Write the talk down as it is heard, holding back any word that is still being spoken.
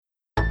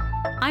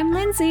I'm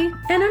Lindsay.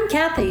 And I'm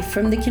Kathy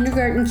from the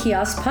Kindergarten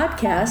Kiosk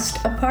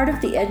Podcast, a part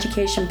of the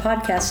Education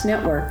Podcast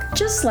Network,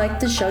 just like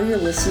the show you're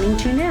listening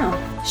to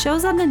now.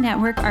 Shows on the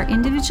network are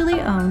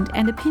individually owned,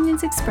 and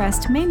opinions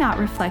expressed may not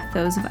reflect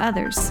those of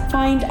others.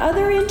 Find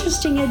other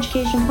interesting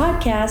education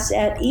podcasts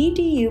at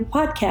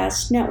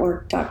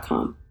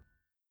edupodcastnetwork.com.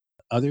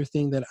 Other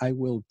thing that I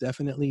will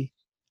definitely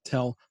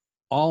tell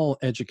all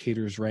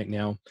educators right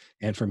now,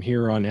 and from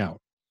here on out,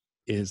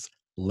 is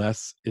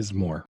less is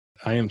more.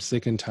 I am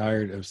sick and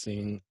tired of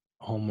seeing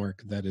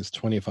homework that is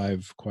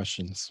 25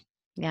 questions.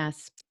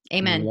 Yes.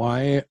 Amen.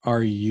 Why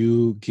are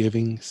you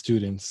giving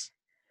students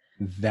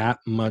that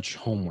much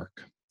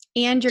homework?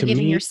 And you're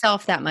giving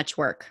yourself that much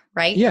work,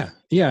 right? Yeah.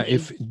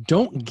 If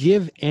don't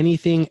give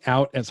anything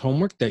out as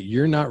homework that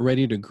you're not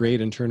ready to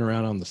grade and turn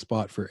around on the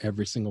spot for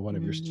every single one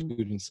of your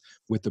students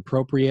with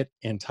appropriate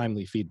and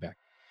timely feedback.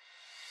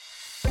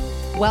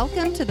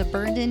 Welcome to the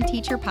Burned In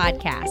Teacher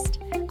Podcast.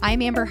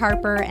 I'm Amber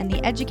Harper, and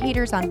the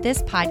educators on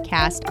this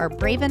podcast are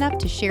brave enough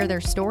to share their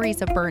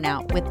stories of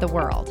burnout with the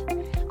world.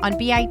 On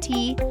BIT,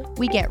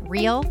 we get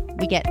real,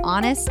 we get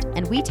honest,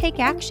 and we take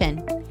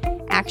action.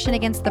 Action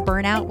against the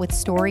burnout with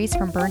stories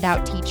from burned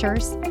out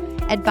teachers,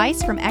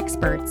 advice from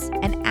experts,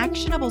 and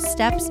actionable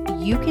steps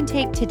you can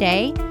take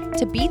today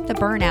to beat the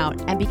burnout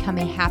and become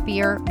a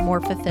happier, more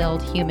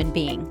fulfilled human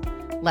being.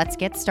 Let's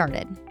get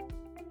started.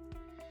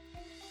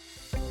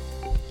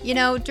 You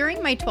know,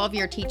 during my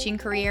 12-year teaching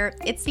career,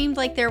 it seemed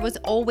like there was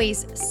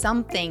always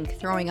something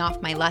throwing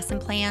off my lesson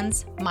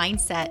plans,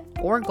 mindset,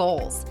 or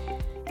goals.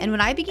 And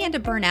when I began to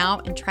burn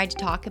out and tried to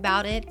talk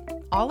about it,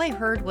 all I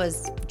heard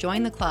was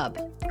join the club,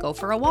 go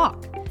for a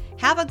walk,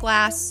 have a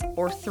glass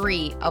or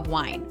 3 of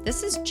wine.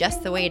 This is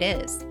just the way it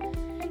is.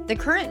 The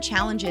current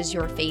challenges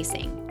you're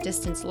facing,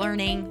 distance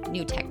learning,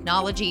 new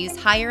technologies,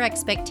 higher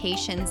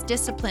expectations,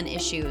 discipline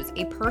issues,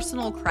 a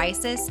personal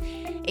crisis,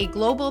 a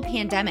global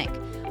pandemic,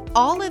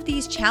 all of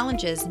these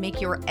challenges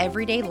make your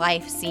everyday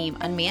life seem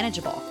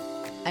unmanageable.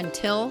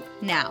 Until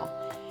now.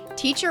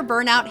 Teacher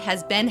burnout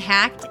has been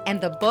hacked, and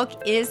the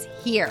book is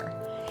here.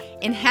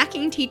 In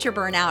Hacking Teacher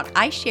Burnout,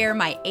 I share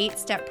my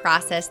 8-step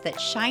process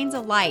that shines a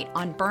light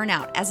on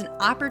burnout as an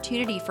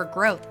opportunity for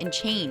growth and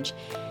change.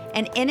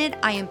 And in it,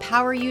 I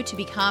empower you to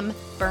become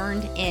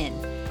burned in,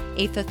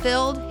 a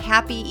fulfilled,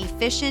 happy,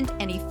 efficient,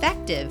 and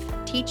effective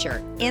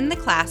teacher in the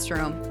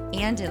classroom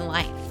and in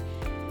life.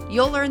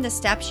 You'll learn the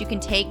steps you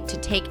can take to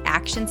take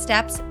action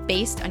steps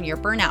based on your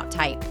burnout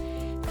type.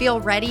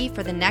 Feel ready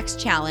for the next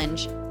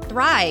challenge.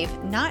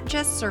 Thrive, not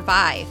just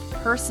survive,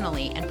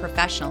 personally and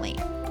professionally.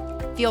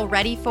 Feel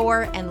ready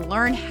for and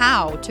learn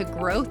how to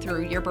grow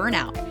through your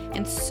burnout,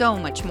 and so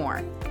much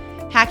more.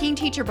 Hacking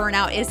Teacher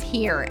Burnout is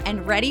here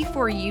and ready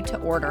for you to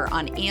order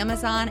on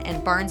Amazon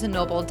and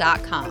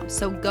barnesandnoble.com,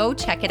 so go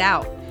check it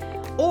out.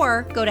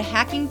 Or go to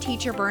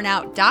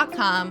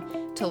hackingteacherburnout.com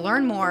to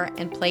learn more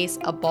and place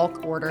a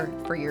bulk order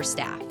for your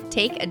staff.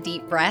 Take a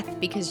deep breath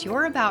because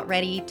you're about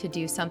ready to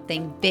do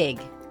something big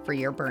for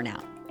your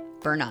burnout.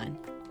 Burn on.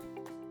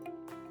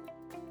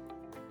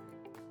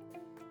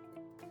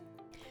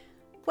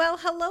 Well,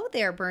 hello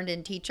there, Burned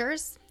In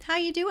teachers. How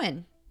you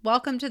doing?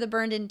 Welcome to the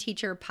Burned In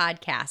Teacher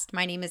Podcast.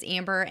 My name is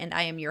Amber and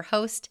I am your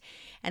host,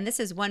 and this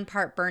is one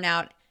part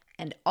burnout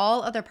and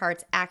all other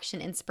parts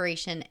action,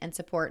 inspiration, and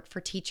support for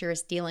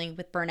teachers dealing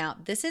with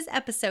burnout. This is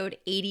episode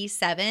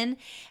 87,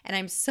 and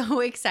I'm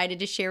so excited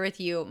to share with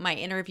you my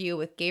interview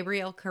with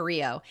Gabriele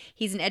Carrilo.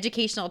 He's an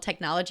educational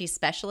technology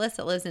specialist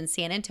that lives in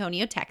San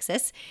Antonio,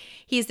 Texas.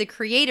 He's the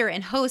creator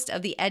and host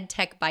of the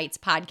EdTech Bites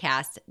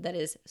Podcast that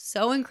is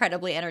so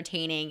incredibly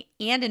entertaining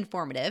and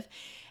informative.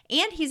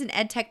 And he's an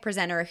EdTech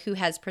presenter who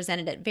has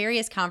presented at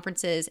various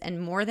conferences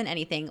and more than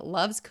anything,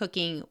 loves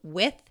cooking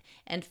with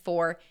and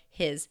for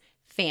his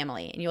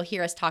family. And you'll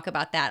hear us talk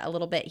about that a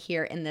little bit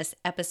here in this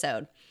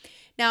episode.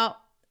 Now,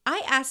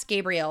 I asked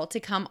Gabriele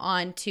to come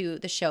on to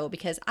the show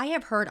because I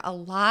have heard a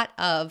lot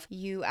of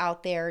you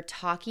out there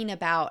talking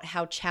about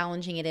how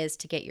challenging it is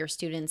to get your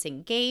students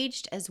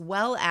engaged, as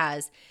well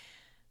as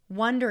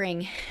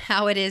wondering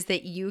how it is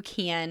that you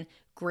can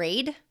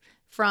grade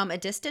from a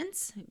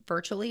distance,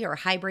 virtually or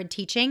hybrid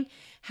teaching,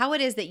 how it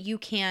is that you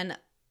can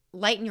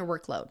lighten your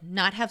workload,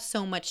 not have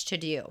so much to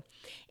do.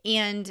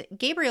 And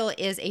Gabriele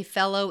is a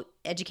fellow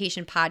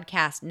Education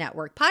Podcast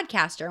Network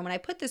podcaster. And when I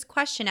put this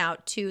question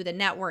out to the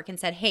network and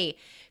said, hey,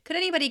 could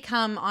anybody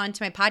come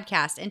onto my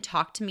podcast and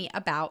talk to me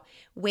about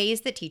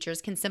ways that teachers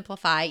can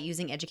simplify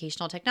using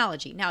educational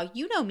technology? Now,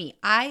 you know me,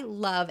 I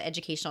love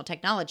educational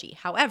technology.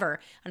 However,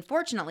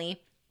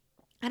 unfortunately,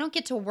 I don't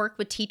get to work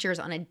with teachers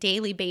on a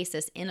daily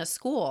basis in a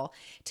school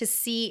to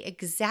see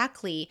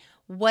exactly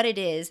what it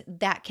is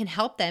that can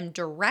help them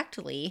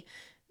directly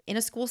in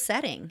a school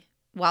setting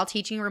while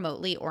teaching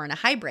remotely or in a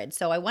hybrid.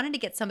 So I wanted to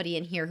get somebody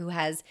in here who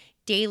has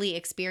daily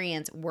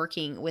experience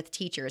working with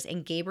teachers,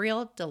 and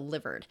Gabriele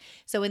delivered.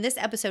 So in this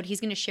episode, he's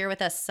going to share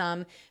with us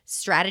some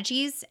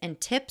strategies and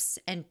tips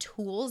and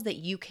tools that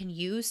you can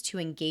use to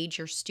engage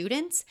your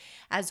students,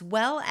 as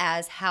well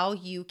as how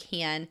you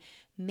can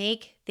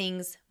make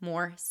things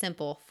more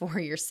simple for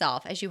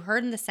yourself. As you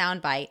heard in the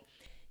soundbite,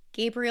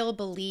 Gabriel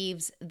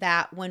believes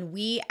that when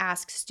we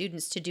ask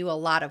students to do a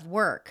lot of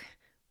work,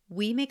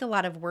 we make a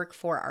lot of work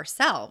for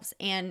ourselves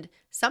and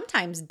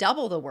sometimes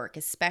double the work,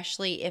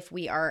 especially if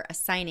we are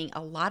assigning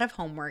a lot of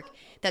homework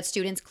that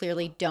students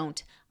clearly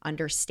don't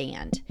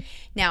understand.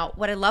 Now,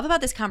 what I love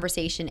about this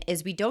conversation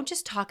is we don't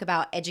just talk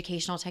about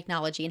educational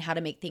technology and how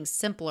to make things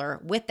simpler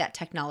with that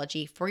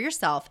technology for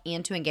yourself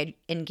and to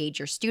engage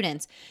your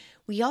students.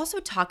 We also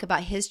talk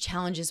about his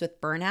challenges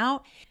with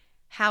burnout,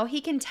 how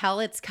he can tell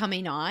it's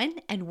coming on,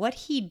 and what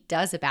he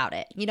does about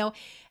it.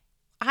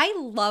 I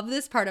love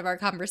this part of our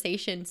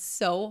conversation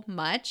so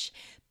much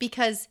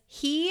because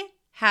he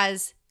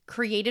has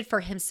created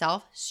for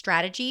himself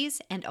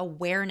strategies and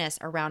awareness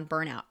around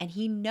burnout. And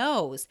he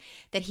knows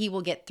that he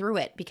will get through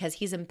it because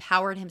he's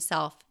empowered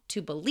himself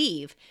to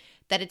believe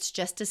that it's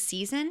just a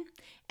season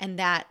and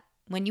that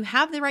when you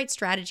have the right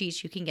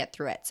strategies, you can get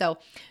through it. So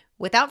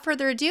without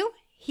further ado,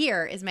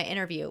 here is my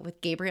interview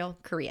with Gabriele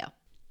Carrilo.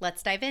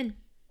 Let's dive in.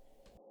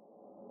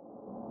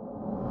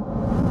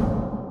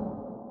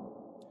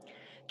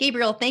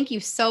 Gabriel, thank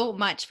you so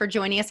much for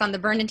joining us on the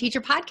Burned In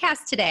Teacher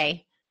podcast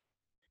today.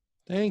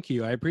 Thank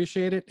you. I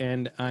appreciate it.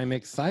 And I'm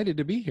excited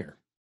to be here.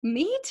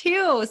 Me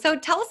too. So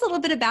tell us a little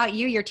bit about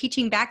you, your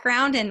teaching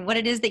background, and what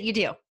it is that you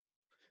do.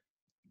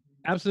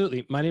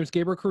 Absolutely. My name is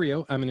Gabriele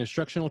Carrilo. I'm an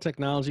instructional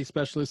technology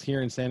specialist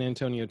here in San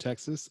Antonio,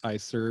 Texas. I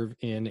serve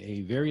in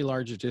a very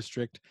large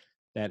district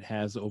that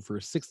has over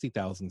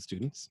 60,000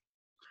 students,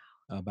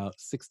 about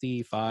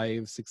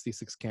 65,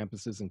 66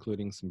 campuses,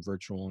 including some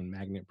virtual and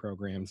magnet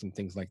programs and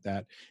things like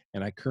that.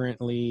 And I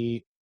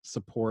currently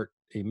support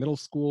a middle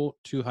school,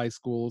 2 high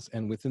schools,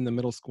 and within the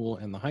middle school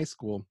and the high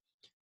school,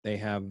 they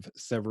have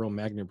several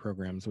magnet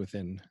programs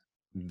within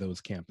those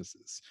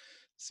campuses.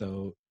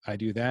 So I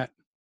do that.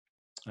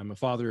 I'm a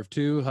father of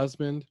 2,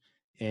 husband,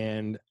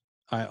 and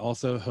I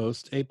also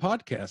host a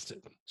podcast,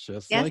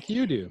 just like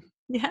you do.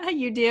 Yeah,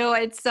 you do.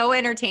 It's so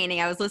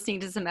entertaining. I was listening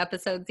to some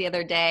episodes the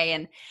other day,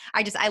 and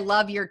I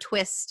love your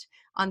twist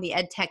on the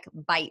EdTech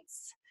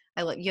Bites.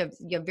 You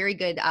have very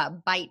good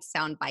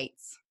sound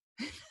bites.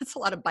 That's a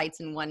lot of bites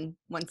in one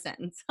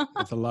sentence.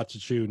 It's a lot to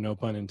chew, no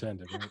pun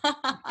intended.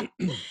 Right?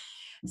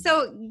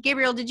 So,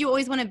 Gabriel, did you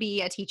always want to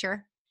be a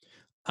teacher?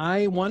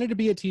 I wanted to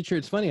be a teacher.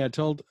 It's funny. I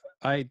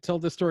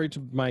told this story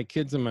to my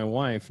kids and my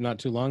wife not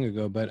too long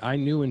ago, but I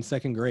knew in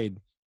 2nd grade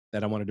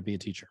that I wanted to be a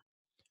teacher.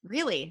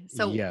 Really?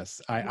 So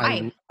yes,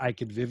 I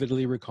could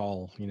vividly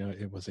recall,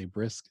 it was a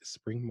brisk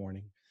spring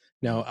morning.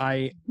 Now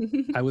I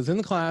was in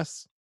the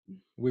class,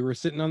 we were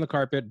sitting on the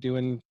carpet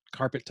doing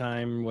carpet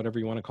time, whatever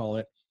you want to call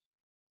it.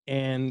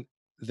 And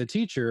the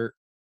teacher,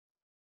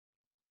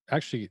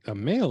 actually a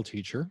male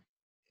teacher,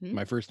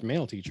 my first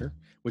male teacher,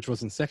 which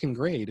was in 2nd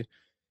grade,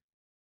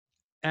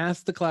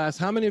 asked the class,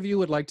 how many of you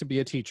would like to be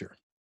a teacher?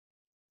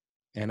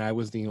 And I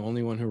was the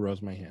only one who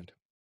rose my hand.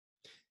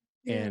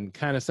 And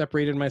kind of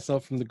separated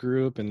myself from the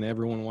group, and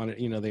everyone wanted,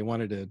 they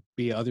wanted to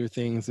be other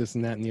things, this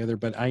and that and the other.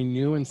 But I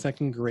knew in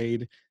 2nd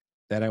grade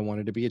that I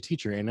wanted to be a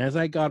teacher. And as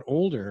I got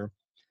older,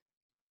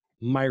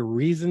 my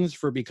reasons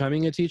for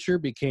becoming a teacher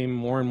became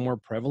more and more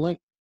prevalent.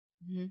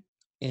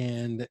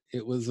 And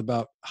it was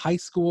about high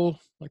school,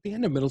 like the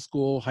end of middle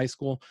school, high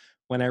school,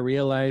 when I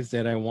realized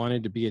that I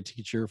wanted to be a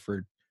teacher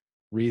for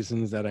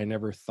reasons that I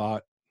never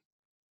thought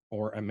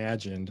or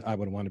imagined I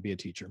would want to be a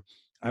teacher.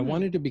 I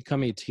wanted to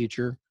become a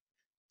teacher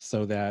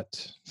so that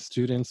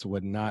students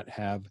would not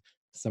have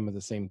some of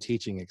the same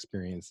teaching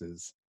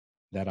experiences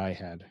that I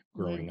had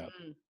growing up.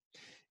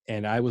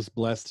 And I was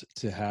blessed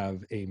to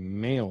have a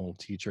male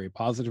teacher, a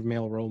positive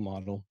male role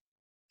model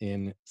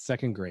in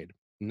 2nd grade.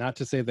 Not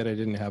to say that I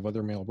didn't have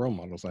other male role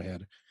models.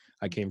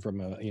 I came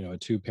from a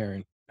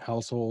 2-parent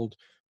household,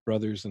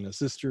 brothers and a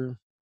sister,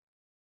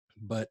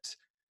 but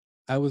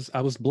I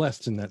was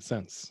blessed in that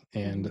sense,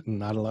 and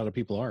not a lot of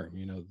people are.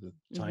 The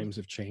times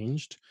have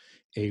changed.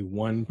 A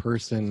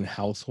 1-person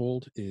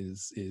household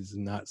is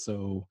not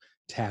so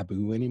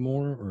taboo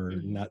anymore, or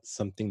not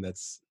something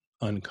that's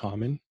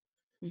uncommon.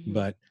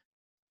 But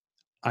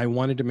I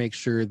wanted to make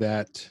sure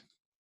that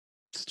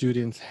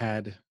students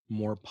had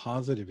more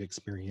positive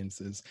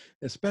experiences,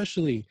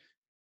 especially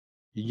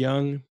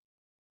young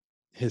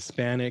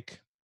Hispanic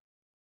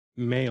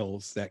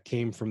males that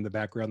came from the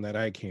background that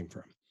I came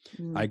from.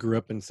 I grew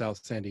up in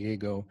South San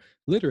Diego,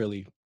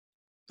 literally,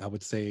 I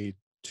would say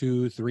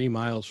 2-3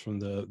 miles from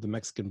the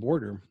Mexican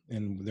border.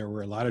 And there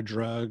were a lot of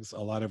drugs, a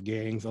lot of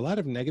gangs, a lot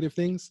of negative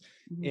things.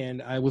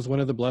 And I was one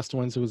of the blessed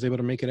ones who was able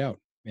to make it out.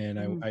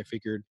 And I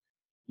figured,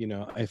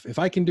 if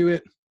I can do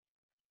it,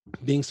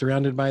 being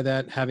surrounded by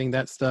that, having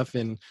that stuff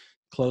in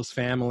close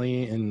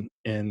family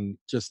and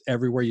just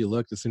everywhere you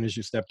looked, as soon as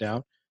you stepped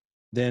out,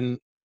 then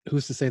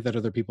who's to say that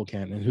other people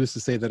can't? And who's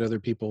to say that other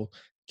people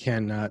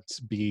cannot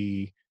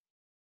be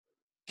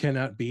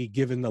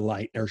given the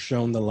light or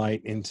shown the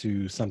light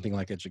into something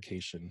like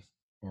education,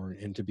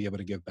 and to be able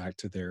to give back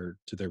to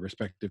their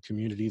respective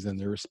communities and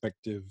their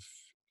respective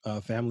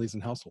families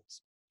and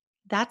households.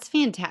 That's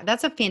fantastic.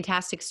 That's a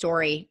fantastic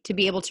story to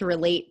be able to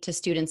relate to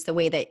students the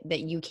way that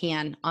you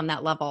can on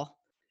that level.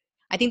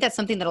 I think that's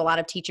something that a lot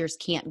of teachers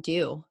can't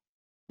do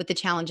with the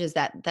challenges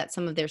that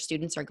some of their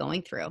students are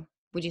going through,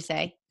 would you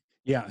say?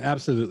 Yeah,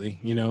 absolutely.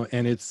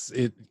 And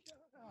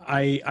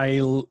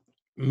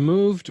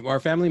our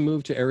family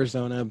moved to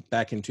Arizona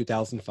back in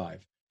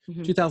 2005.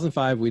 Mm-hmm.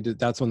 2005,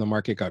 that's when the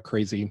market got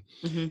crazy.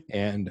 Mm-hmm.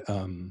 And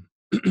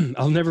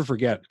I'll never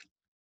forget,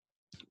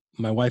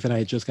 my wife and I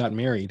had just got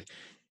married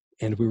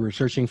and we were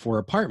searching for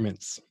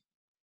apartments.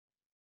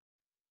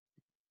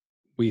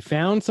 We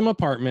found some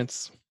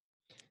apartments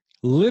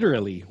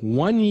literally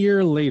 1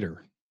 year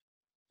later,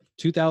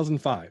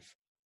 2005.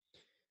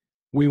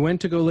 We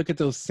went to go look at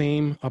those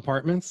same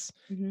apartments,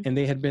 Mm-hmm. and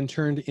they had been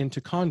turned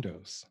into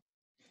condos.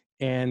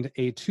 And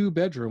a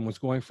 2-bedroom was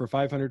going for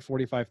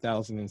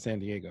 $545,000 in San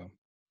Diego.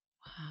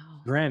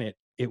 Wow. Granted,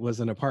 it was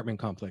an apartment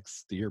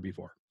complex the year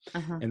before.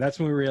 Uh-huh. And that's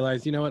when we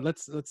realized, you know what,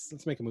 let's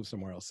make a move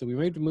somewhere else. So we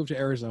made the move to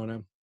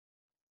Arizona,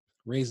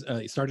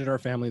 started our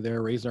family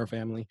there, raised our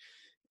family.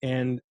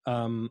 And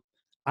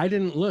I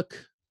didn't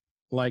look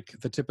like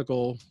the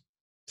typical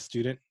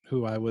student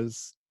who I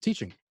was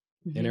teaching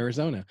in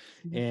Arizona.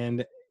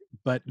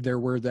 But there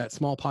were that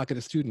small pocket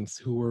of students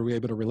who were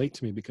able to relate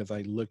to me because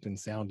I looked and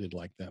sounded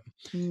like them.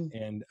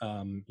 And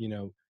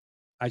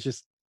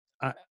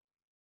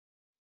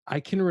I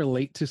can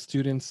relate to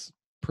students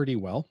pretty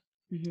well.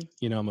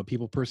 I'm a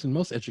people person.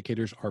 Most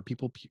educators are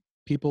people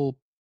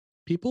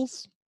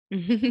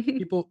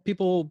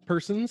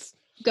persons.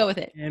 Go with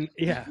it.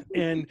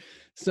 And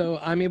so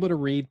I'm able to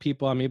read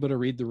people. I'm able to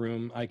read the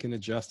room. I can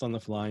adjust on the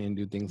fly and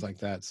do things like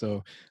that.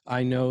 So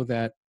I know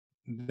that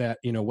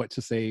what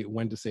to say,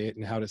 when to say it,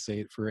 and how to say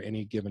it for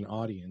any given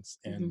audience.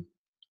 And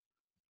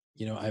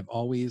I've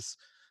always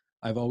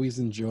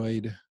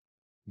enjoyed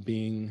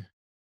being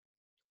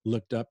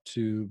looked up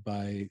to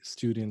by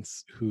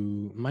students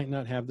who might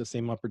not have the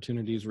same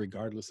opportunities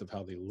regardless of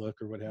how they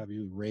look or what have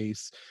you,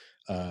 race,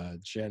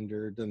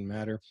 gender, doesn't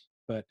matter.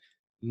 But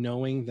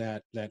knowing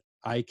that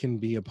I can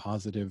be a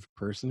positive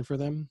person for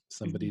them,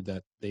 somebody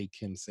that they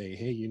can say,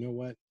 hey, you know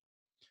what?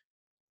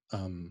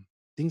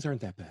 Things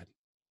aren't that bad.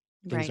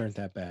 Things aren't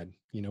that bad.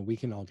 We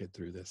can all get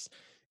through this.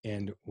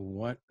 And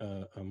what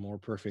a more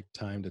perfect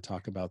time to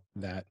talk about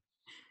that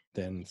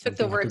than took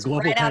the words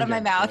like right out of my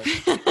mouth.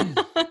 Right?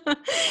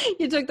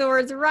 You took the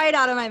words right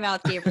out of my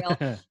mouth, Gabriel.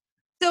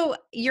 So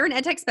you're an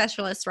EdTech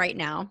specialist right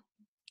now.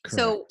 Correct.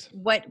 So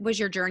what was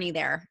your journey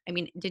there? I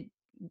mean,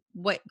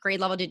 what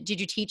grade level did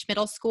you teach?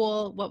 Middle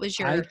school? What was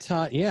your? I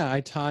taught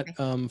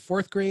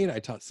 4th grade. I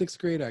taught 6th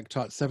grade. I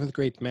taught 7th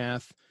grade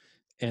math.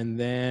 And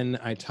then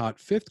I taught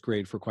 5th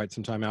grade for quite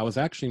some time. I was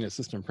actually an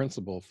assistant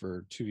principal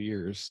for 2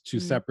 years, 2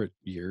 separate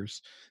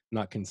years,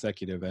 not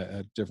consecutive,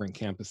 at different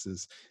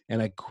campuses.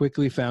 And I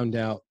quickly found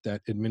out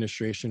that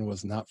administration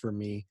was not for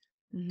me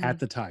at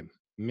the time.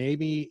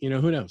 Maybe,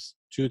 who knows,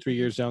 2 or 3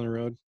 years down the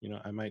road,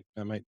 I might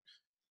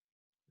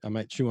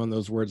chew on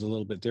those words a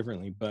little bit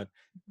differently. But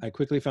I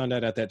quickly found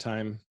out at that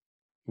time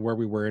where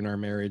we were in our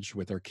marriage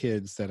with our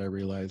kids that I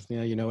realized,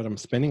 you know what, I'm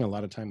spending a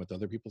lot of time with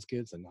other people's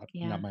kids and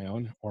not my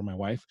own or my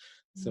wife.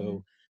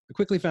 So I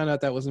quickly found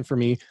out that wasn't for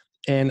me.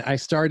 And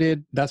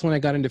that's when I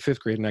got into 5th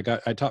grade, and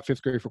I taught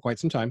 5th grade for quite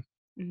some time.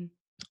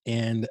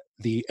 And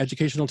the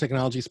educational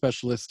technology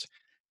specialist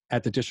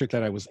at the district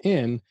that I was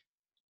in,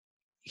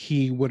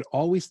 he would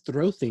always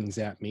throw things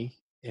at me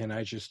and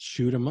I just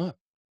chewed him up.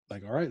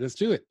 Like, all right, let's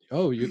do it.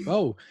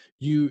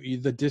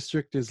 The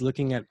district is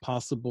looking at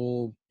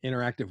possible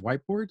interactive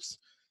whiteboards.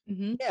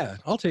 Yeah,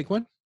 I'll take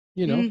one.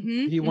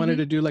 He wanted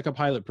to do like a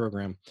pilot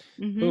program.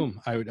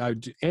 Boom. I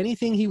would do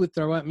anything he would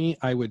throw at me.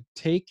 I would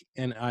take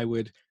and I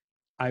would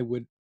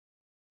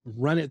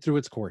run it through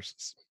its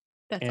courses.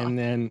 That's awesome.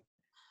 Then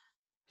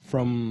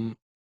from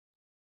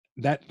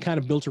that kind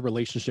of built a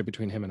relationship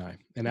between him and I.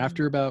 And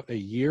after about a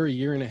year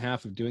and a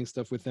half of doing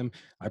stuff with him,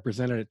 I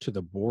presented it to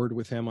the board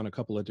with him on a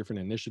couple of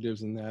different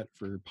initiatives in that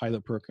for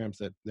pilot programs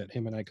that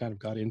him and I kind of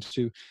got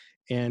into.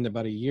 And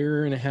about a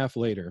year and a half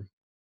later,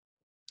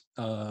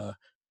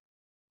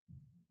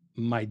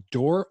 my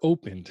door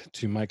opened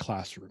to my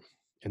classroom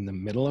in the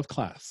middle of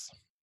class.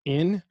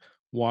 In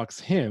walks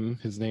him.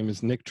 His name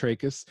is Nick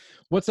Trachis.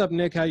 What's up,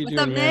 Nick? How you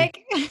doing, man?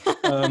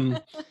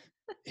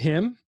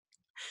 Nick?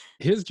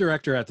 His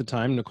director at the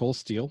time, Nicole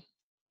Steele,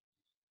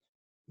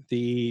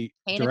 the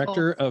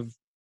director of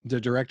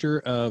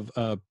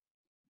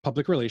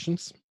public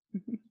relations,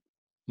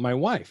 my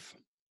wife,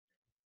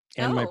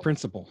 and my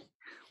principal,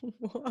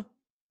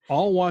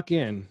 all walk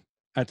in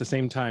at the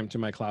same time to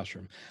my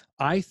classroom.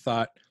 I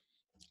thought,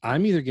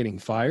 I'm either getting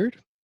fired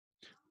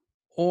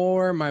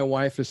or my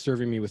wife is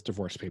serving me with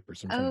divorce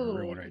papers in front of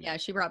everyone right now. Yeah,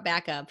 she brought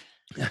backup.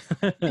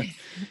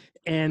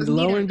 And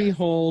lo and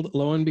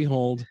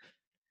behold,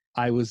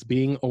 I was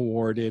being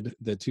awarded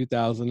the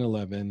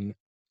 2011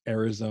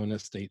 Arizona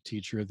State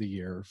Teacher of the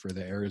Year for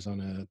the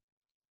Arizona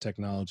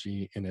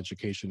Technology and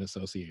Education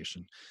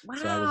Association. Wow.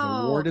 So I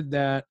was awarded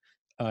that.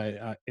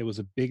 It was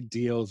a big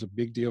deal. It was a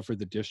big deal for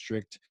the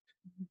district.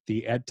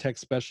 The EdTech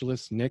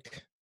specialist,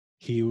 Nick,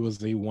 he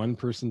was a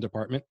one-person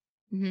department.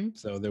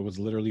 So there was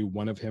literally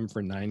one of him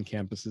for 9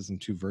 campuses and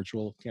 2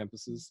 virtual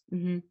campuses.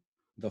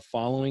 The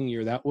following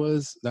year, that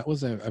was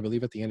I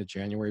believe at the end of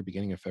January,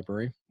 beginning of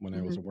February, when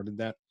I was awarded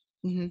that.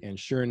 And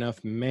sure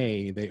enough,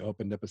 May, they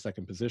opened up a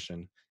second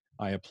position.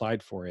 I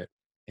applied for it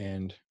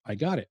and I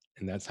got it.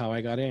 And that's how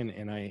I got in.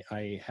 And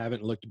I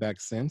haven't looked back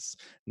since.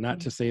 Not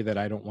to say that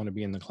I don't want to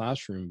be in the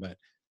classroom, but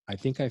I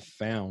think I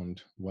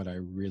found what I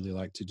really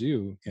like to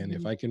do. And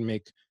if I can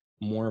make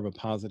more of a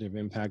positive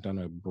impact on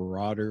a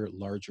broader,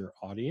 larger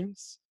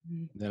audience,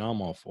 then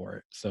I'm all for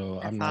it. So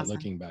That's I'm not awesome.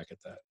 looking back at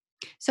that.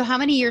 So how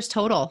many years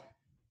total?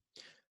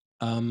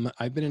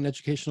 I've been an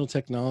educational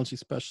technology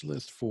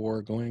specialist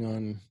for going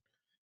on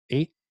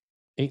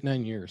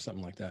 9 years,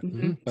 something like that.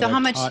 But So how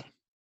I've much? taught.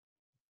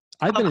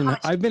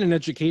 I've been in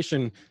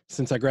education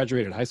since I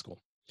graduated high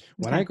school.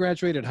 When I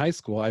graduated high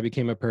school, I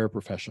became a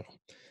paraprofessional.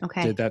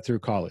 Okay. Did that through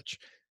college.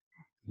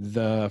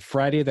 The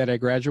Friday that I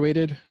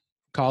graduated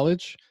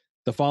college,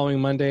 the following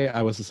Monday,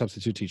 I was a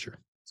substitute teacher.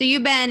 So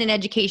you've been in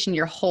education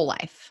your whole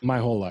life? My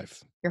whole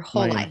life. Your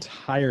whole life. My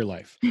entire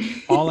life.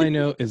 All I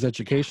know is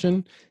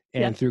education.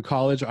 And through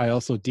college, I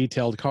also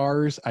detailed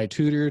cars. I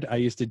tutored. I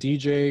used to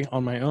DJ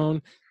on my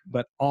own.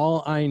 But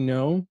all I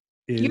know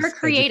is you're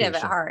creative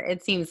education. at heart,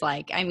 it seems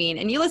like. I mean,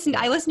 and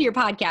I listen to your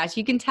podcast.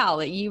 You can tell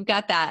that you've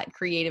got that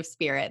creative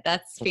spirit.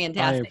 That's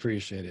fantastic. I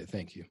appreciate it.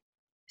 Thank you.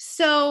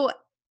 So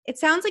it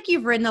sounds like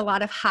you've ridden a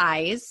lot of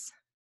highs.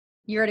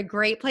 You're at a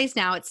great place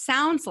now. It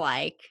sounds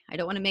like, I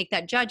don't want to make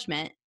that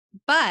judgment,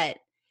 but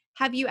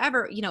have you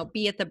ever,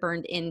 be at the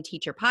Burned In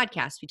Teacher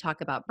podcast, we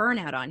talk about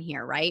burnout on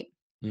here, right?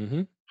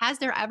 Has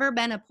there ever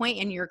been a point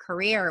in your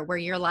career where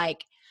you're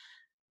like,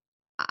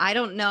 I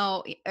don't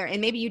know, and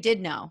maybe you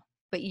did know,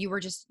 but you were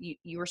just,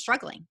 you were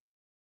struggling?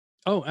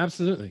 Oh,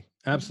 absolutely.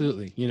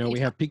 Absolutely. We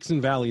have peaks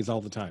and valleys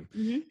all the time.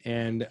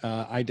 And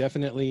I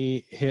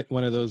definitely hit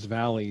one of those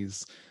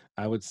valleys,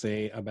 I would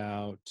say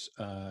about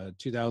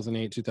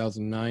 2008,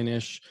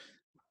 2009-ish.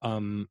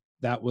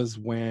 That was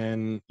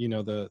when,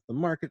 the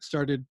market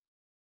started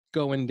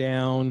going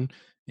down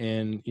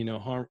and,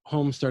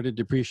 homes started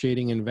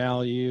depreciating in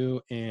value,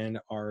 and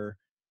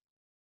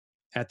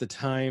at the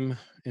time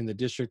in the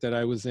district that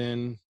I was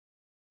in,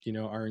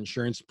 our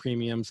insurance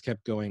premiums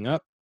kept going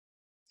up,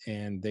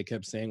 and they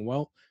kept saying,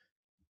 well,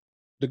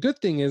 the good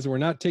thing is we're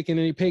not taking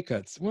any pay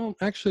cuts. Well,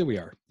 actually we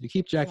are. You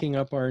keep jacking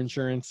up our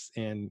insurance,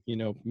 and,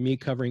 me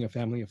covering a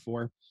family of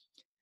 4,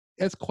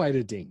 it's quite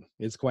a ding.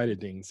 It's quite a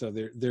ding. So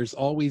there's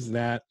always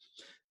that,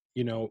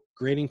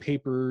 grading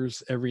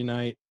papers every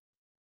night,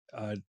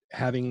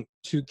 having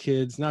 2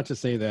 kids, not to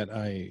say that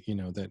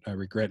that I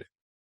regret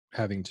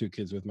having 2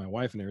 kids with my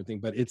wife and everything,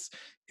 but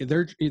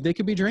they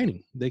could be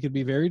draining. They could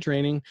be very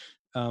draining.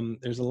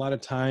 There's a lot of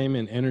time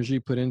and energy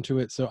put into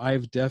it. So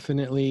I've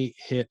definitely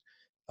hit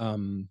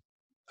those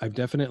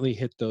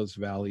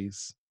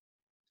valleys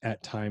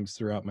at times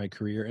throughout my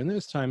career. And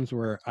there's times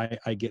where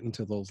I get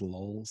into those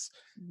lulls.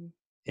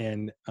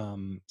 And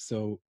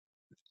so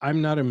I'm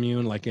not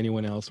immune like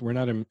anyone else. We're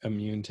not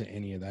immune to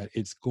any of that.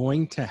 It's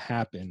going to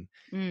happen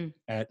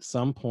at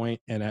some point,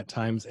 and at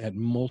times at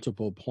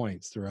multiple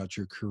points throughout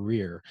your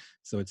career.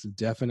 So it's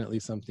definitely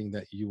something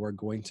that you are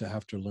going to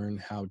have to learn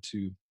how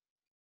to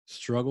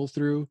struggle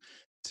through,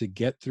 to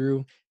get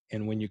through.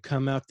 And when you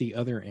come out the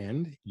other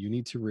end, you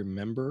need to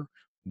remember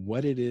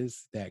what it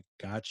is that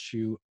got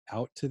you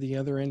out to the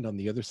other end, on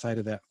the other side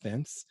of that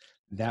fence.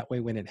 That way,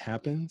 when it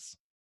happens,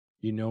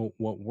 you know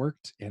what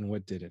worked and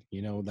what didn't.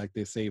 Like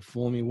they say,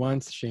 fool me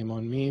once, shame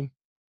on me.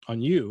 On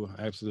you,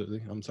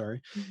 absolutely. I'm sorry.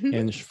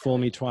 And fool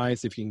me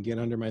twice. If you can get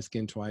under my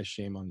skin twice,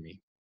 shame on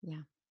me.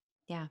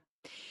 Yeah.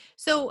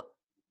 So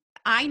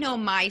I know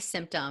my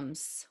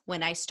symptoms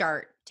when I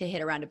start to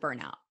hit around a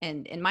burnout,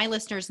 and my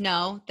listeners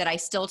know that I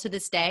still, to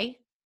this day,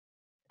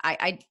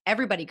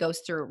 everybody goes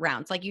through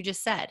rounds, like you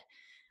just said.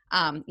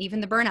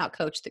 Even the burnout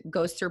coach that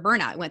goes through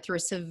burnout went through a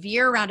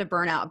severe round of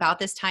burnout about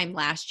this time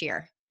last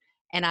year.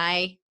 And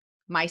I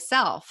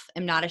myself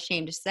am not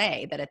ashamed to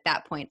say that at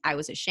that point I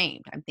was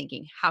ashamed. I'm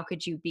thinking, how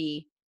could you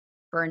be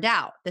burned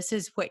out? This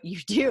is what you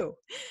do.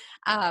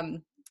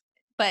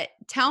 But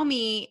tell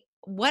me,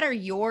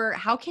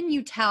 how can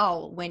you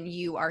tell when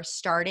you are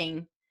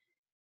starting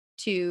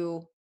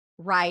to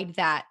ride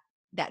that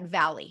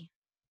valley?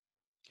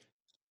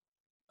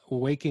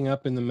 Waking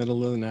up in the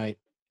middle of the night,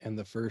 and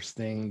the first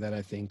thing that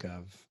I think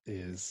of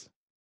is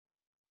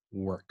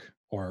work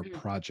or a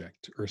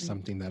project or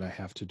something that I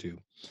have to do.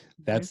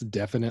 That's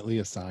definitely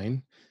a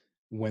sign.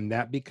 When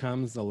that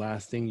becomes the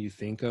last thing you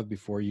think of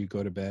before you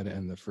go to bed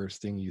and the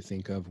first thing you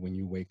think of when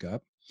you wake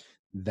up,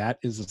 that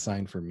is a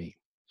sign for me.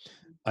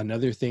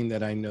 Another thing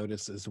that I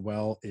notice as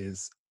well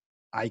is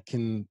I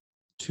can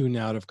tune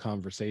out of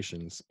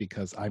conversations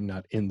because I'm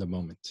not in the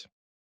moment.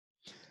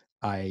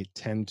 I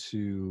tend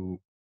to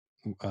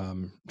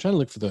trying to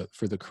look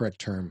for the correct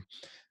term.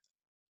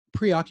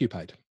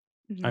 Preoccupied.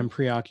 I'm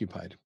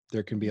preoccupied.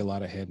 There can be a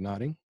lot of head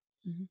nodding.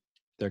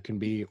 There can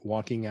be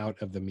walking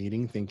out of the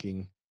meeting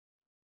thinking,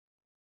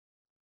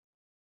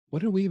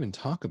 what did we even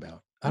talk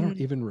about? I don't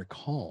even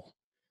recall.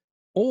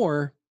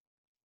 Or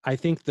I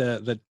think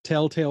the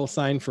telltale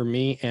sign for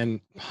me, and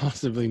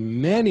possibly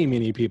many,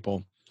 many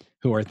people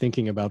who are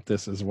thinking about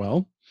this as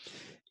well,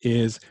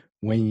 is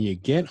when you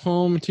get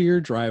home to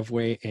your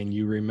driveway and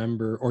you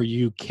remember, or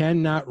you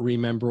cannot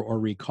remember or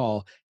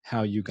recall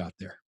how you got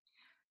there.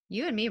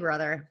 You and me,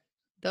 brother.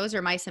 Those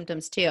are my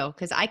symptoms too,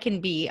 because I can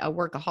be a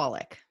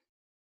workaholic.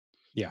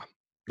 Yeah.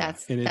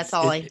 That's And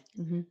all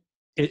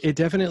it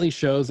definitely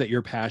shows that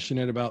you're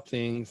passionate about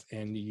things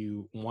and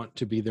you want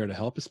to be there to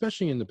help,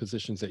 especially in the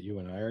positions that you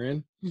and I are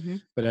in. Mm-hmm.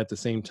 But at the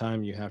same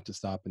time, you have to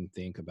stop and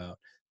think about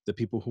the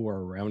people who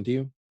are around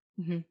you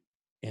Mm-hmm.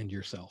 and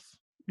yourself.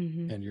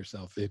 Mm-hmm. And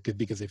yourself.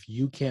 Because if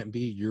you can't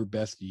be your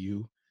best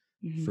you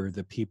Mm-hmm. for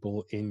the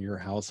people in your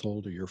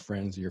household or your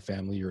friends, your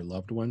family, your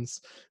loved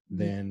ones, Mm-hmm.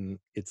 then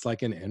it's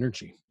like an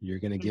energy. You're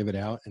going to give it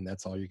out and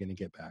that's all you're going to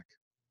get back.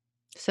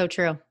 So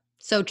true.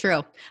 So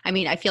true. I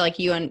mean, I feel like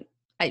you and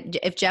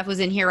if Jeff was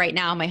in here right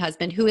now, my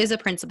husband, who is a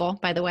principal,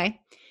 by the way,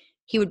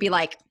 he would be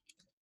like,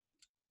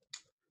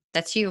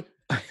 that's you.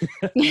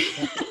 Did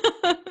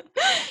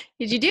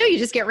you do? You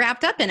just get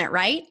wrapped up in it,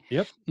 right?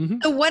 Yep.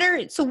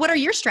 Mm-hmm. So what are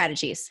your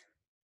strategies?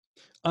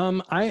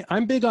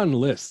 I'm big on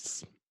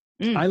lists.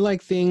 Mm. I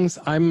like things.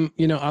 I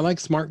like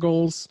SMART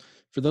goals.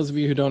 For those of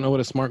you who don't know what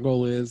a SMART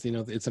goal is,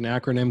 it's an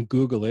acronym.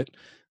 Google it.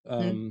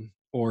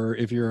 Or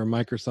if you're a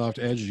Microsoft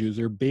Edge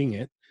user, Bing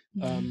it.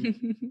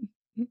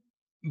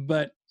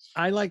 But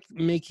I like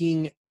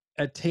making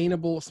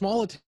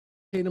small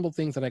attainable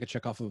things that I could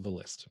check off of a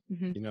list.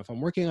 Mm-hmm. If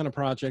I'm working on a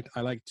project,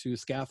 I like to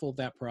scaffold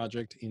that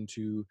project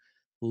into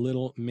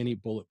little mini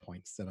bullet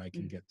points that I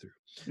can get through.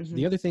 Mm-hmm.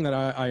 The other thing that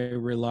I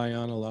rely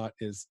on a lot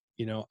is,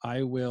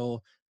 I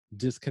will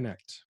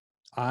disconnect.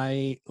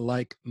 I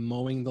like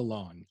mowing the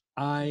lawn.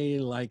 I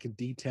like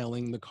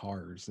detailing the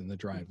cars in the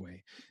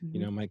driveway.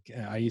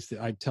 Mm-hmm.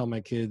 I tell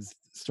my kids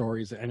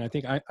stories, and I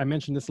think I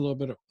mentioned this a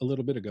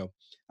little bit ago.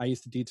 I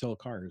used to detail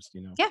cars,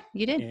 Yeah,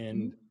 you did.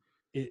 and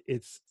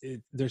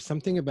there's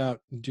something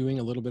about doing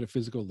a little bit of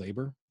physical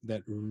labor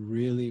that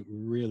really,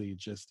 really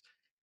just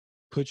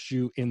puts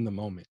you in the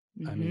moment.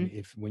 Mm-hmm. I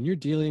mean, when you're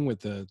dealing with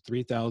the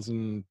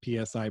 3000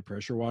 PSI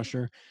pressure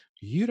washer,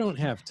 you don't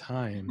have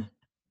time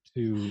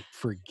to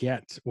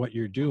forget what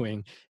you're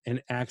doing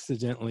and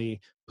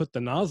accidentally put the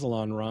nozzle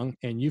on wrong,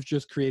 and you've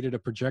just created a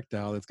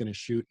projectile that's going to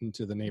shoot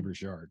into the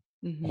neighbor's yard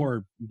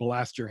or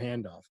blast your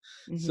hand off.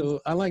 So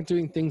I like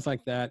doing things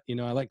like that.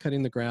 I like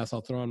cutting the grass.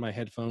 I'll throw on my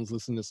headphones,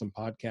 listen to some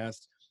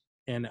podcasts,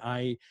 and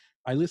I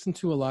listen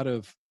to a lot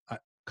of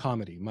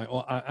comedy.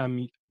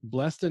 I'm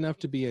blessed enough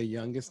to be a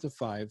youngest of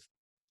 5.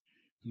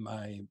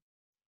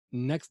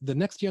 The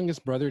next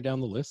youngest brother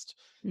down the list,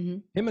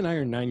 him and I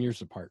are 9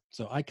 years apart.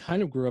 So I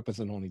kind of grew up as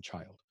an only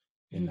child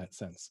in that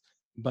sense.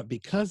 But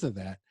because of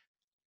that,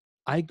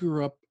 I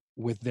grew up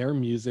with their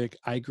music.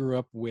 I grew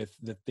up with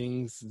the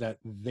things that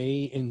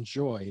they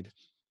enjoyed.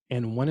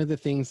 And one of the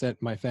things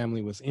that my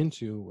family was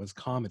into was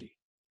comedy.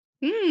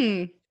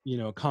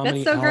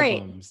 Comedy so albums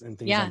great. and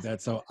things like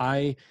that. So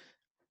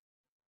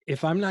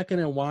if I'm not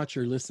going to watch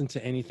or listen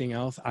to anything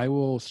else, I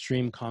will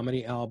stream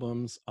comedy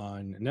albums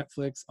on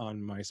Netflix,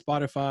 on my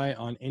Spotify,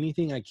 on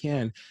anything I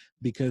can,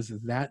 because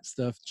that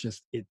stuff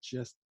just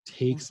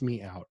takes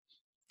me out.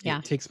 Yeah.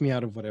 It takes me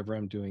out of whatever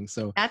I'm doing.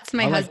 So that's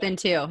my husband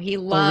too. He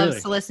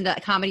loves to listen to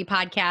comedy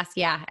podcasts.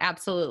 Yeah,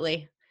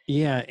 absolutely.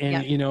 Yeah.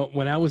 And,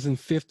 when I was in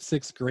 5th,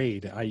 6th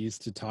grade, I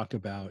used to talk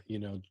about,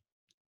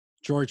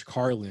 George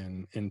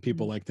Carlin and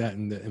people like that.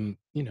 And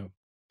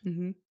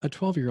a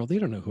 12-year-old, they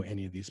don't know who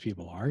any of these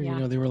people are.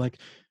 Yeah. They were like,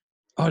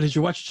 oh, did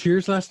you watch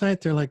Cheers last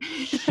night? They're like,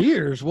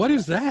 Cheers, what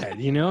is that?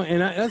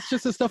 And that's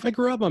just the stuff I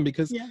grew up on,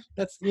 because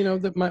that's,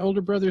 my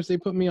older brothers, they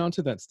put me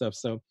onto that stuff.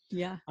 So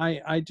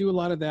I do a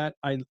lot of that.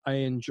 I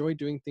enjoy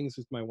doing things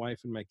with my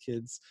wife and my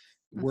kids.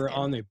 We're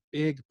on a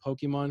big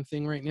Pokemon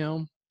thing right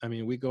now. I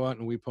mean, we go out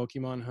and we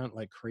Pokemon hunt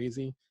like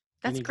crazy.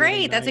 That's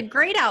great. That's a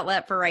great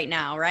outlet for right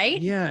now,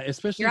 right? Yeah,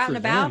 especially you're out for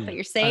and about, them. but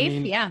you're safe. I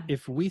mean,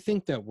 if we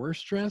think that we're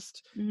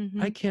stressed,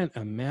 I can't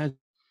imagine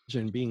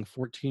being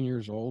 14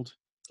 years old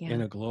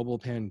in a global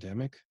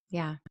pandemic.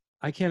 Yeah.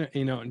 I can't,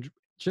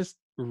 just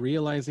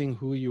realizing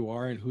who you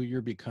are and who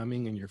you're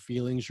becoming and your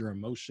feelings, your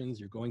emotions,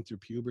 you're going through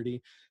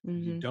puberty.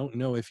 You don't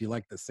know if you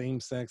like the same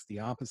sex, the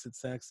opposite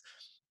sex.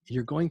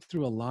 You're going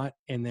through a lot,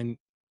 and then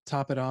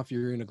top it off,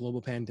 you're in a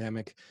global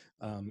pandemic.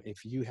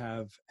 If you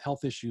have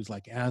health issues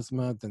like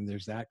asthma, then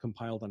there's that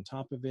compiled on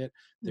top of it.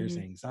 There's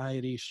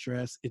anxiety,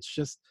 stress. It's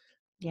just,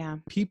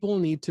 people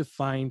need to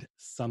find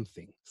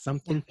something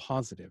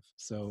positive.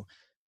 So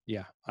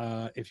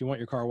if you want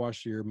your car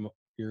washed, your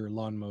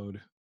lawn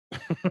mowed,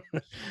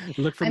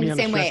 look for me on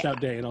a stressed out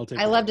day and I'll take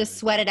it. I love to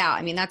sweat it out.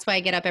 I mean, that's why I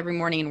get up every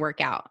morning and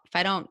work out. If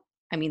I don't,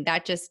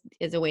 that just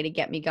is a way to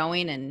get me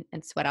going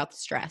and sweat out the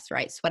stress,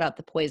 right? Sweat out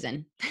the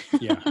poison.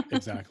 Yeah,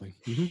 exactly.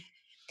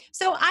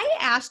 So I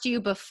asked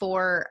you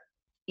before,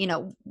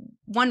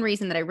 one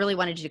reason that I really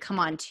wanted you to come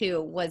on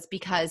too was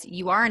because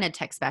you are an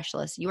EdTech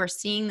specialist. You are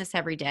seeing this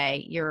every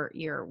day.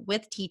 You're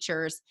with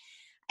teachers.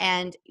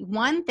 And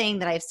one thing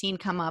that I've seen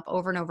come up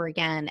over and over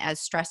again as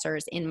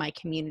stressors in my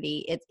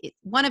community,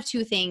 one of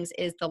two things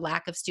is the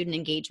lack of student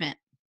engagement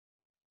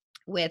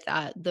with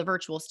the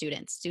virtual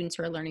students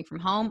who are learning from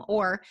home,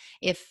 or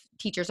if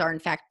teachers are in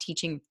fact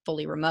teaching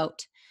fully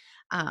remote.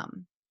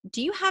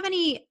 Do you have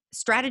any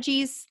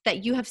strategies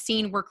that you have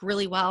seen work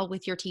really well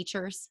with your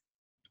teachers?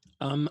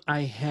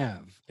 I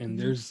have, and Mhm.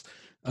 there's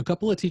a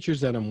couple of teachers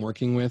that I'm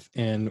working with,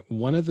 and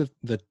one of the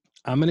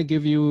I'm going to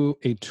give you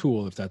a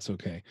tool if that's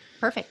okay.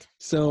 Perfect.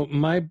 So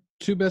my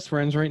two best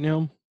friends right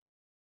now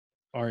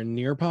are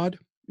Nearpod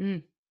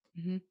Mm.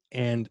 hmm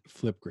and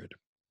Flipgrid.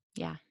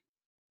 Yeah.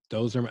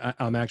 Those are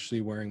I'm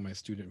actually wearing my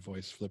Student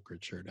Voice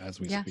Flipgrid shirt as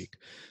we Yes. speak.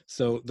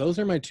 So those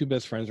are my two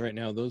best friends right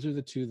now. Those are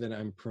the two that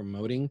I'm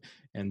promoting,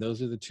 and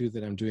those are the two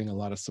that I'm doing a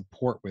lot of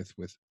support with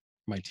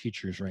my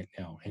teachers right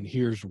now. And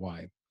here's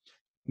why.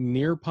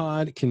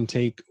 Nearpod can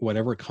take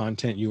whatever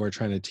content you are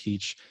trying to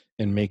teach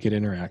and make it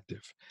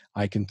interactive.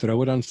 I can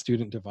throw it on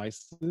student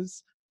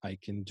devices. I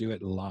can do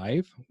it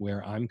live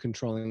where I'm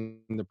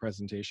controlling the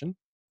presentation.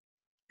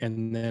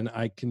 And then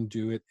I can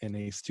do it in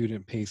a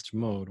student paced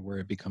mode where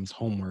it becomes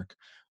homework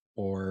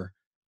or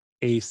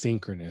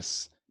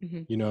asynchronous.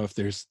 hmm You know, if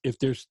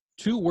there's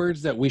two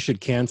words that we should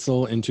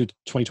cancel into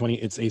 2020,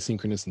 it's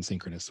asynchronous and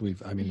synchronous.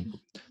 I mean,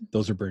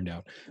 those are burned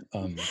out.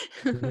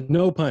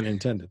 No pun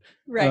intended.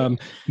 Right.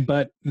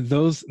 But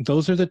those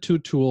are the two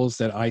tools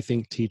that I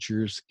think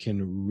teachers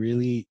can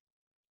really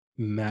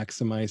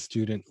maximize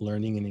student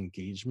learning and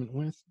engagement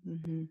with,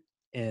 hmm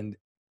and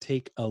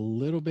take a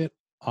little bit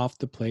off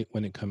the plate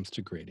when it comes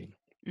to grading.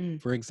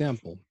 Mm. For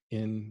example,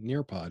 in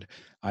Nearpod,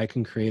 I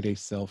can create a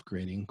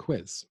self-grading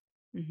quiz,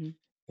 hmm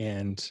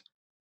and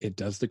it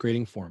does the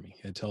grading for me.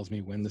 It tells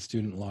me when the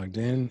student logged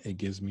in. It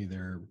gives me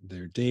their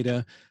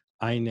data.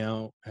 I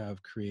now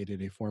have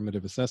created a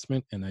formative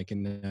assessment, and I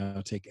can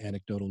now take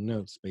anecdotal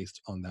notes based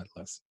on that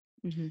lesson.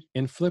 hmm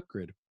In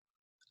Flipgrid,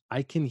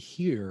 I can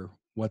hear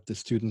what the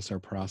students are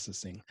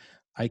processing.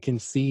 I can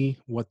see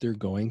what they're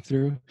going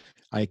through.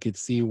 I could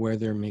see where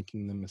they're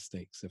making the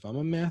mistakes. If I'm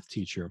a math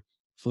teacher,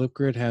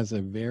 Flipgrid has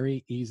a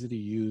very easy to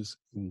use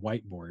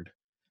whiteboard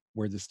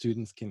where the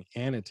students can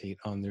annotate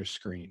on their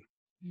screen.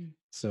 Mm.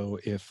 So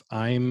if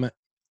I'm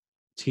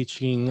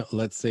teaching,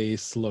 let's say,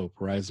 slope,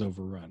 rise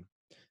over run,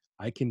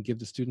 I can give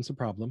the students a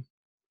problem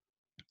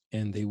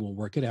and they will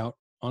work it out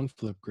on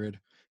Flipgrid.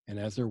 And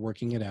as they're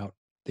working it out,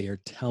 they are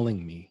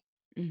telling me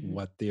hmm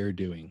what they're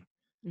doing.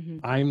 hmm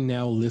I'm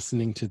now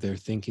listening to their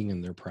thinking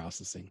and their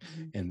processing.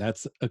 hmm And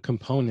that's a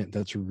component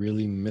that's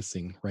really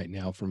missing right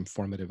now from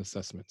formative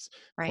assessments.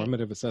 Right.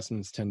 Formative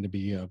assessments tend to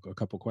be a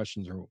couple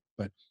questions,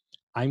 but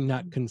I'm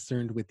not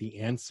concerned with the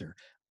answer.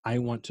 I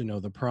want to know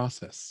the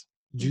process.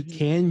 hmm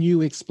Can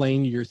you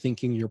explain your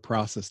thinking, your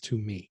process to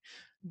me?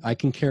 I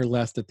can care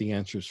less that the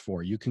answer's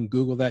for. You can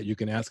Google that. You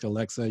can ask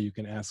Alexa. You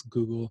can ask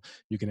Google.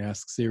 You can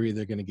ask Siri.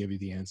 They're going to give you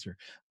the answer.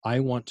 I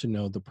want to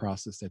know the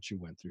process that you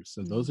went through.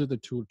 So those are the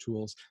two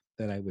tools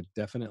that I would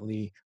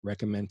definitely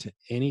recommend to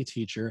any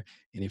teacher.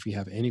 And if you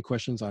have any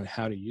questions on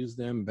how to use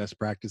them, best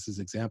practices,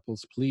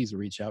 examples, please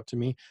reach out to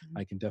me.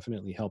 I can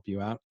definitely help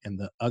you out. And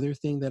the other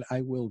thing that I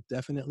will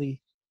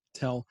definitely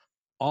tell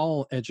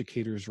all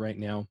educators right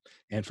now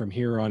and from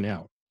here on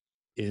out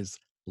is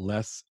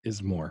less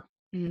is more.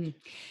 Mm.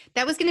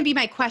 That was going to be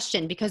my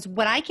question, because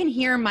what I can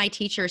hear my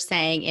teacher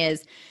saying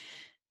is,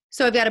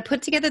 so I've got to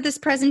put together this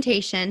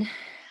presentation.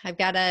 I've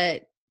got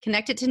to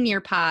connect it to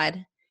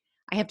Nearpod.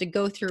 I have to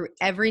go through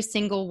every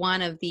single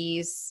one of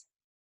these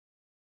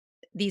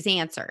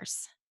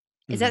answers.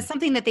 Is that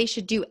something that they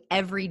should do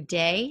every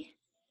day?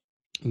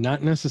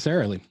 Not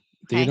necessarily.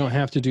 You Okay. don't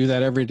have to do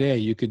that every day.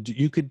 You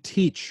could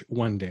teach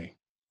one day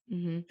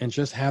hmm and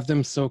just have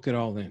them soak it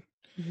all in.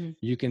 hmm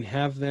You can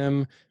have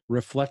them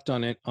reflect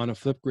on it on a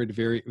Flipgrid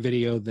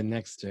video the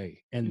next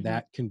day, and Mhm.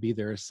 that can be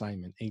their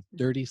assignment, a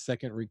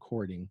 30-second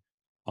recording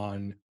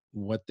on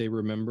what they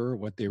remember,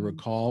 what they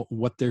recall,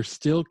 what they're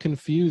still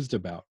confused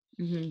about,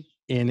 hmm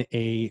in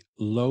a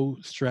low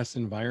stress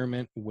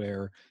environment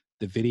where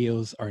the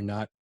videos are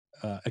not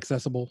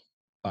accessible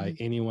by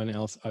anyone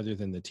else other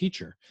than the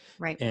teacher.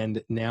 Right.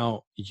 And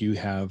now you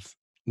have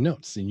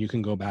notes, and you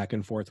can go back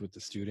and forth with the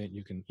student.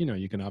 You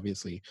can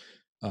obviously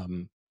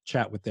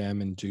chat with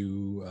them and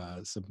do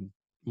some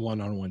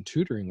one-on-one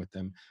tutoring with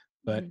them.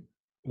 But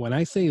when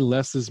I say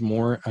less is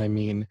more, I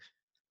mean,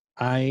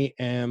 I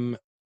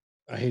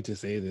hate to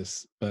say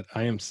this, but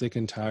I am sick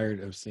and tired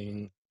of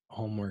seeing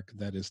homework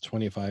that is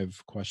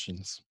 25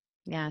 questions.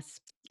 Yes.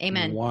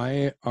 Amen.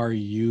 Why are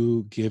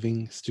you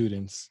giving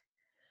students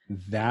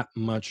that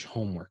much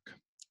homework?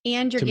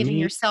 And you're To giving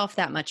me, yourself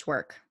that much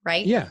work,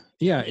 right? yeah.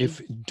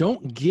 If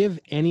don't give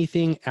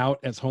anything out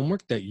as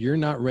homework that you're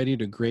not ready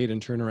to grade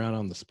and turn around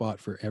on the spot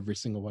for every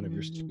single one of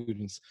your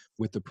students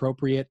with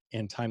appropriate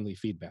and timely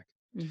feedback.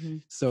 hmm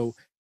So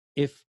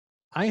if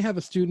I have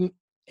a student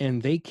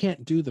and they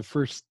can't do the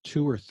first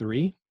 2 or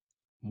 3,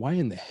 why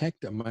in the heck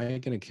am I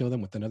going to kill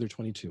them with another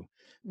 22?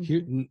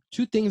 Here,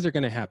 two things are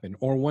going to happen,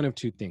 or one of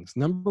two things.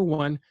 Number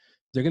one,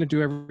 they're going to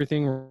do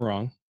everything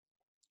wrong,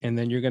 and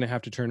then you're going to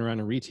have to turn around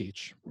and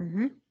reteach.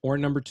 Or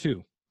number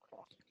two,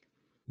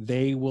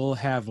 they will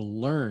have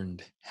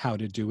learned how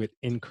to do it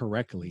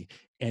incorrectly,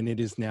 and it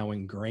is now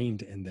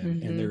ingrained in them.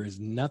 And there is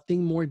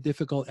nothing more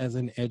difficult as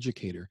an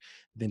educator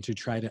than to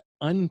try to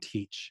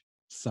unteach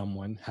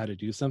someone how to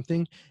do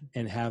something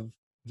and have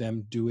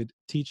them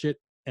teach it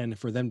and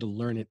for them to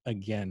learn it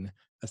again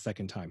a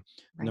second time.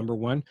 Right. Number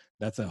one,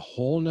 that's a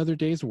whole nother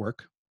day's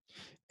work.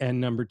 And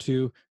number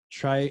two,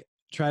 try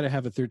to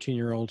have a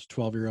 13-year-old,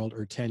 12-year-old,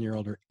 or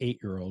 10-year-old, or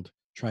 8-year-old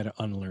try to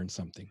unlearn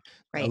something.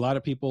 Right. A lot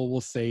of people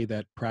will say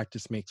that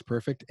practice makes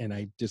perfect, and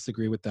I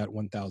disagree with that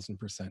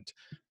 1000%.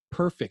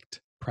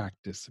 Perfect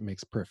practice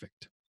makes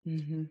perfect.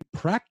 Mm-hmm.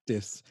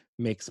 Practice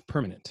makes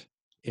permanent.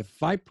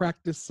 If I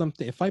practice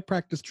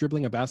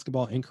dribbling a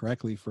basketball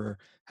incorrectly for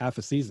half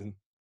a season,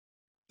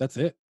 that's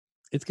it.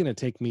 It's going to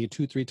take me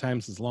 2-3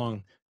 times as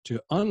long to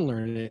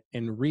unlearn it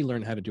and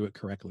relearn how to do it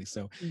correctly.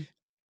 So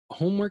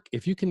homework,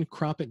 if you can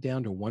crop it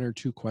down to 1 or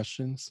 2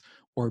 questions,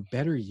 or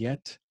better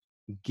yet,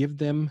 give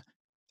them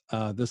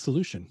the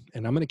solution.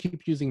 And I'm going to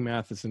keep using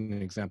math as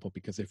an example,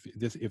 because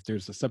if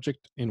there's a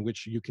subject in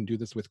which you can do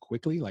this with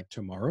quickly, like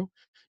tomorrow,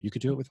 you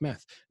could do it with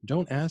math.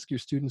 Don't ask your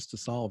students to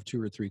solve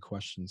 2 or 3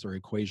 questions or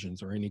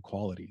equations or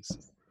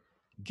inequalities.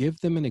 Give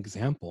them an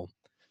example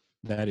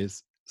that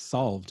is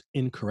solved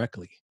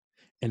incorrectly,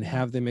 and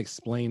have them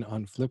explain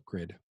on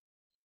Flipgrid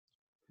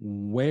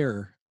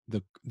where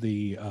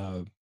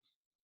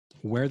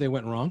where they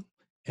went wrong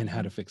and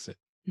how to fix it.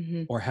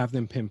 Or have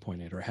them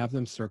pinpoint it, or have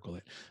them circle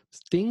it.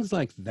 Things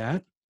like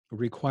that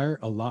require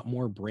a lot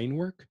more brain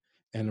work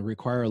and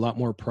require a lot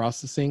more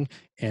processing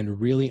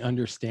and really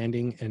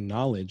understanding and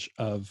knowledge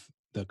of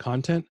the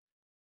content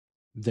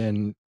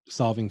than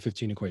solving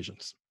 15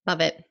 equations.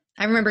 Love it.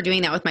 I remember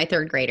doing that with my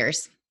 3rd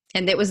graders,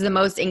 and it was the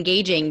most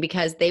engaging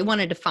because they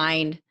wanted to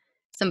find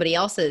somebody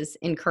else's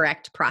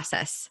incorrect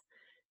process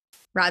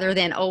rather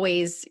than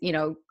always,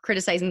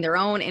 criticizing their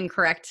own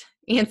incorrect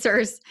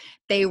answers.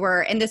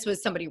 And this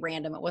was somebody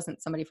random. It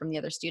wasn't somebody from the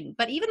other student.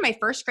 But even my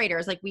 1st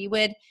graders, like we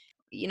would,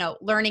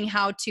 learning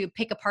how to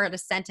pick apart a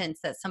sentence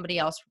that somebody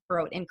else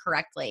wrote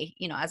incorrectly,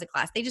 as a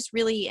class, they just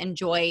really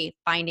enjoy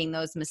finding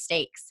those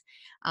mistakes.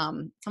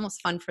 It's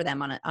almost fun for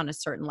them on a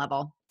certain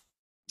level.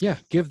 Yeah,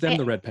 give them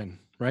the red pen,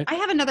 right? I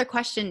have another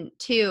question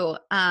too,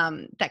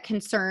 that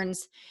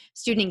concerns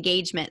student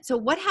engagement. So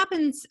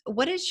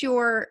what is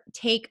your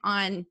take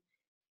on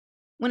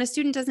when a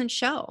student doesn't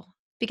show?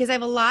 Because I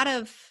have a lot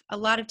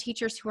of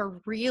teachers who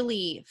are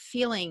really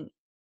feeling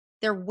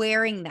they're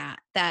wearing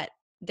that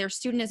their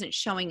student isn't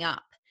showing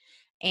up.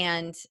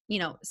 And,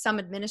 some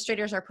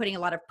administrators are putting a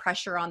lot of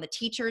pressure on the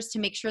teachers to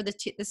make sure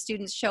the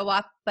students show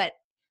up. But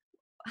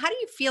how do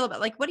you feel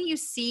about, what do you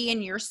see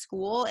in your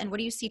school, and what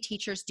do you see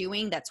teachers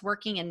doing that's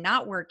working and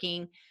not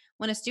working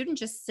when a student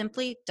just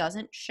simply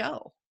doesn't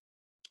show?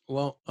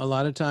 Well, a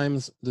lot of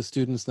times the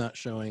student's not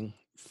showing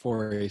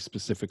for a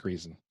specific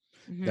reason.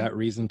 Mm-hmm. That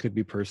reason could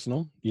be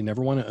personal. You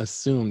never want to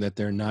assume that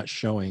they're not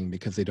showing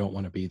because they don't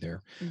want to be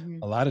there.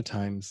 Mm-hmm. A lot of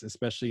times,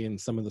 especially in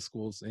some of the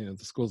schools, the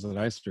schools that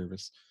I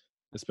service,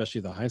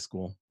 especially the high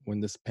school,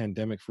 when this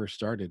pandemic first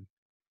started,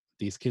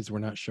 these kids were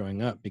not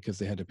showing up because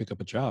they had to pick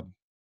up a job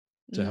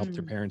to help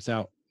their parents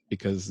out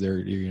because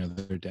their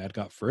dad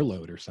got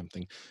furloughed or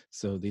something.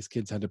 So these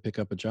kids had to pick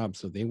up a job.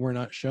 So they were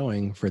not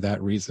showing for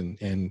that reason.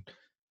 And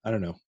I don't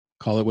know,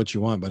 call it what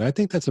you want, but I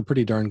think that's a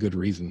pretty darn good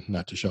reason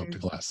not to show up to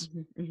class.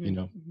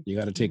 You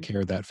got to take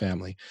care of that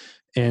family.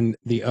 And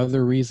the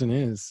other reason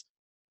is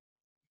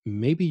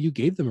maybe you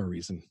gave them a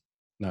reason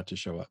not to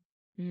show up.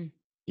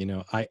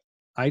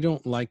 I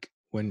don't like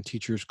when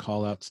teachers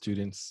call out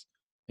students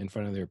in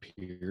front of their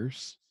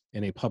peers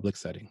in a public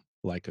setting,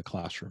 like a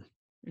classroom.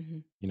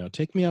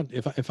 Take me out.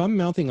 If I'm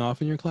mouthing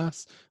off in your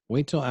class,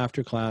 wait till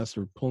after class,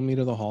 or pull me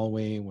to the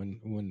hallway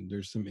when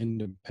there's some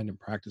independent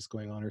practice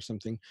going on or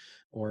something,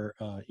 or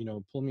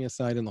pull me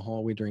aside in the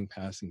hallway during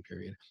passing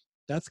period.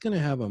 That's going to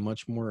have a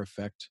much more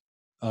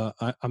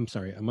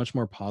a much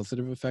more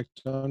positive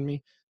effect on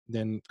me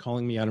than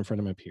calling me out in front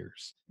of my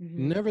peers.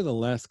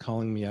 Nevertheless,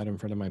 calling me out in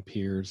front of my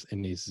peers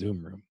in a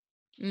Zoom room.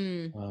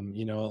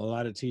 A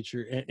lot of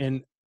teachers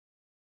and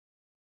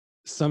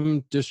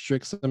some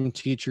districts, some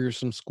teachers,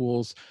 some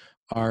schools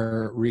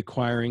are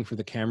requiring for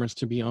the cameras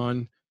to be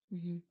on.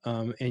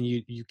 And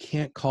you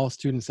can't call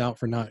students out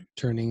for not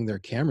turning their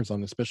cameras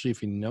on, especially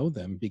if you know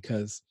them,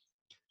 because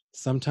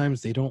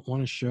sometimes they don't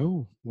want to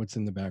show what's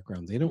in the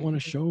background. They don't want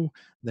to show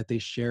that they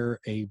share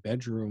a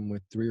bedroom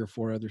with 3 or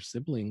 4 other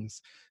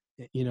siblings,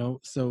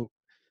 so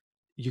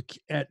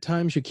at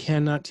times you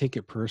cannot take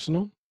it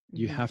personal.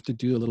 You have to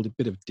do a little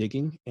bit of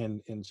digging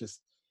and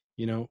just,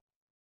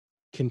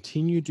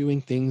 continue doing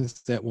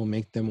things that will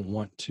make them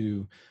want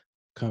to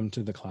come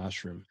to the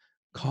classroom.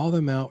 Call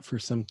them out for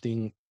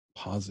something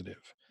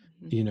positive.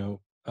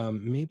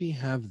 Maybe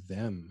have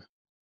them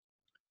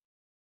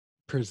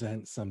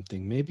present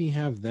something. Maybe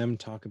have them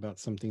talk about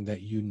something that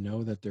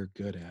that they're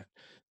good at.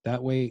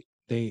 That way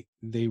they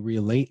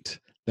relate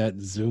that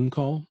Zoom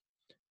call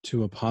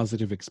to a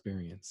positive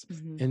experience.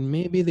 And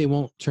maybe they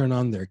won't turn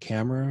on their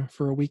camera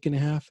for a week and a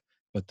half,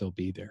 but they'll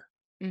be there.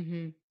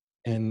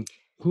 And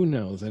who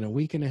knows, in a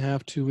week and a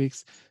half, 2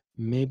 weeks,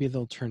 maybe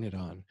they'll turn it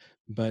on.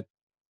 But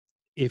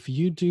if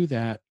you do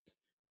that,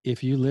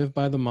 if you live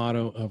by the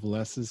motto of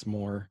less is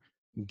more,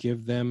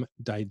 give them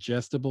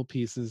digestible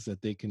pieces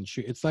that they can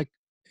chew. It's like,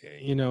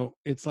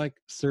 it's like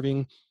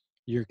serving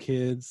your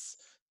kids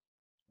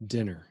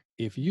dinner.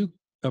 if you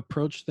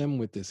approach them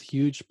with this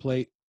huge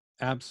plate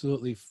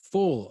absolutely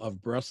full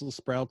of Brussels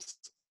sprouts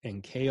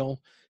and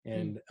kale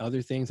and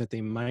other things that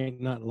they might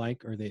not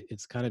like, or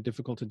it's kind of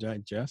difficult to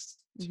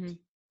digest, Mm-hmm.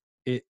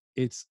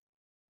 it's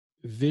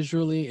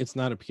visually, it's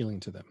not appealing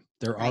to them.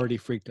 They're Right. already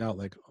freaked out,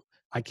 like,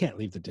 I can't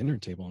leave the dinner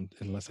table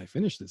unless I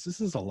finish this.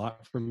 This is a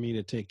lot for me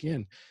to take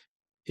in.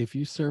 If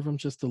you serve them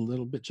just a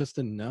little bit, just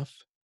enough,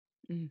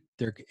 you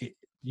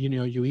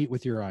eat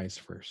with your eyes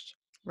first.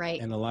 Right.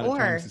 And a lot of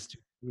times Or the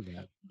students do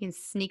that. you can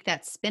sneak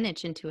that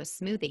spinach into a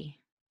smoothie.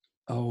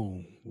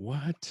 Oh,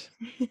 what?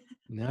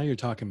 Now you're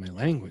talking my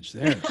language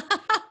there.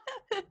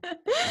 Right?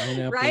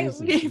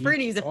 Pineapples and If we're peas. going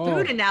to use a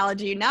food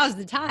analogy, now's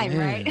the time,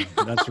 right?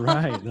 Man, that's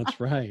right. That's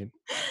right.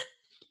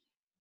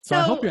 So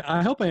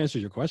I hope I answered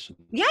your question.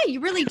 Yeah,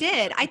 you really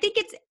did. I think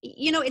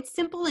it's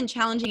simple and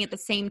challenging at the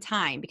same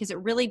time, because it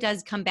really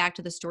does come back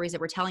to the stories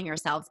that we're telling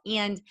ourselves.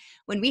 And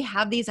when we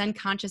have these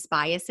unconscious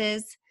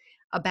biases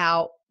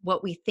about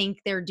what we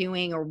think they're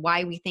doing or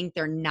why we think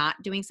they're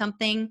not doing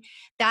something,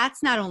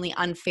 that's not only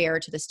unfair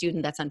to the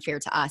student, that's unfair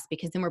to us,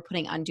 because then we're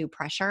putting undue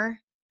pressure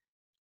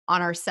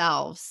on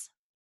ourselves.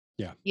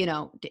 Yeah.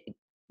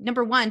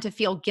 Number one, to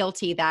feel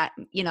guilty that,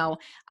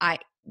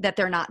 that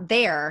they're not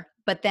there,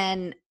 but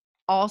then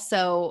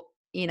also,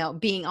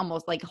 being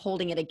almost like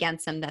holding it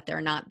against them that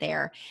they're not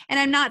there. And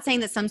I'm not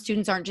saying that some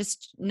students aren't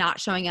just not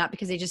showing up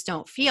because they just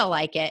don't feel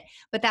like it,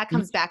 but that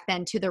comes back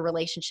then to the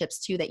relationships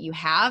too that you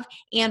have,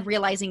 and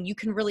realizing you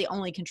can really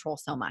only control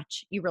so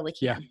much. You really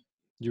can. Yeah,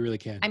 you really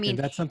can. I mean, and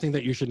that's something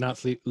that you should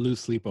not lose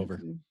sleep over.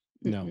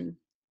 Mm-hmm, No. mm-hmm.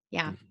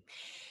 Yeah. Mm-hmm.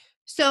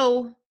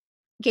 So,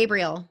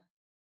 Gabriel,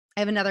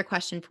 I have another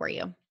question for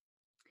you.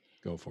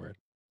 Go for it.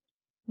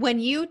 When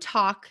you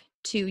talk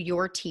to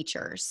your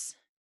teachers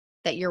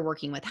that you're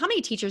working with, how many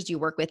teachers do you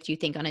work with, do you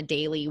think, on a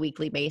daily,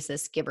 weekly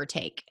basis, give or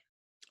take?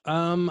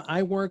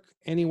 I work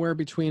anywhere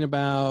between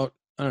about,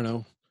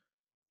 10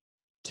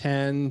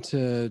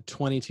 to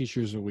 20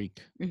 teachers a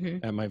week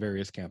at my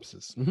various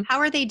campuses. Mm-hmm. How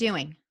are they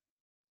doing?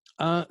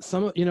 It's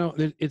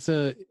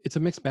a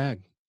mixed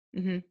bag.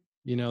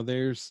 Mm-hmm.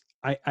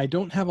 I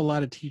don't have a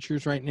lot of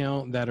teachers right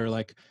now that are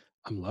like,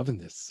 I'm loving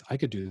this. I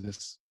could do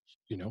this,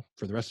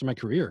 for the rest of my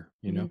career.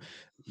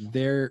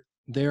 There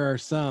are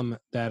some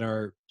that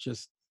are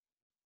just,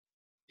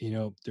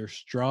 their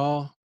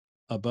straw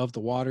above the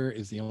water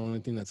is the only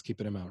thing that's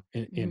keeping them out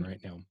in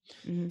right now.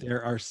 Mm-hmm.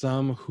 There are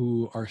some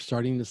who are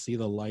starting to see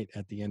the light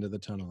at the end of the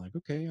tunnel. Like,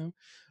 okay,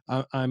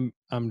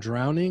 I'm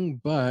drowning,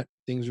 but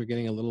things are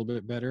getting a little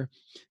bit better.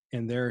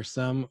 And there are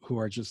some who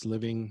are just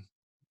living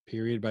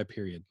period by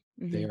period.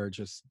 Mm-hmm. They are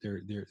just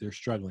they're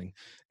struggling,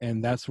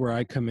 and that's where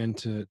I come in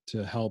to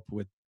help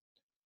with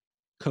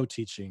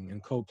co-teaching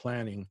and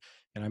co-planning.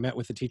 And I met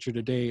with a teacher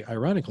today,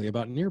 ironically,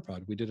 about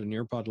Nearpod. We did a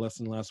Nearpod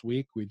lesson last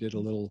week. We did a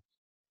little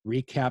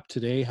recap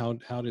today. How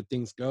did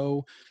things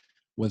go?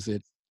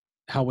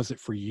 How was it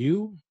for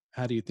you?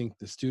 How do you think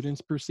the students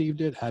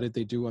perceived it? How did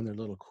they do on their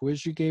little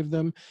quiz you gave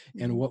them?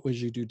 And what would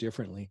you do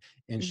differently?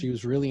 And she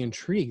was really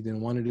intrigued and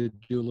wanted to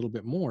do a little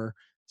bit more.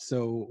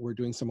 So we're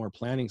doing some more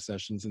planning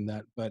sessions in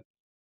that, but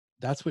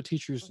that's what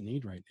teachers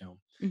need right now.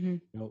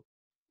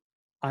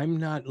 I'm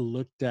not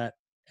looked at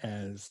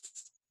as,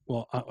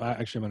 well,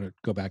 actually, I'm going to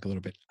go back a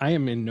little bit. I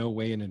am in no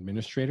way an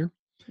administrator,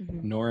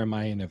 nor am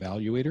I an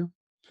evaluator.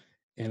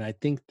 And I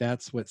think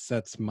that's what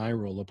sets my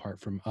role apart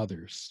from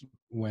others.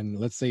 When,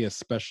 let's say, a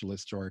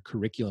specialist or a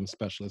curriculum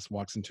specialist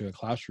walks into a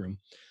classroom,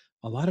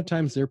 a lot of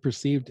times they're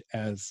perceived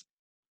as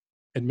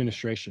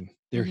administration.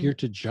 They're here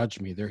to judge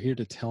me. They're here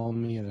to tell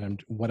me that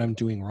what I'm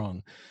doing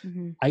wrong.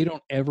 I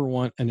don't ever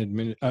want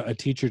a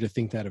teacher to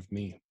think that of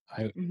me.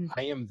 I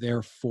am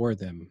there for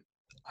them.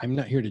 I'm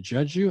not here to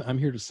judge you. I'm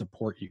here to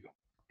support you.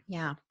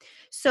 Yeah.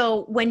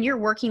 So when you're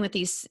working with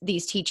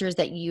these teachers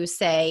that you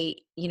say,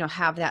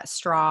 have that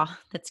straw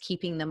that's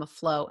keeping them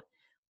afloat,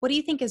 what do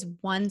you think is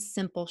one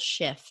simple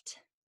shift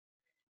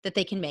that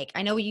they can make?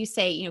 I know you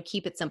say,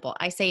 keep it simple.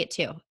 I say it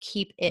too.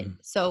 Keep it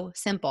so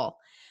simple.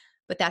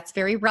 But that's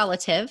very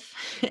relative.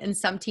 And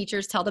some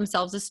teachers tell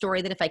themselves a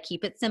story that if I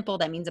keep it simple,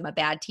 that means I'm a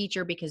bad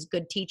teacher, because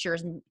good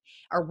teachers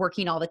are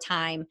working all the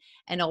time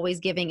and always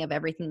giving of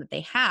everything that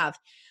they have.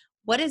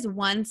 What is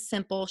one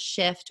simple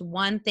shift,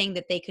 one thing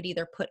that they could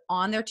either put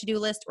on their to-do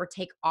list or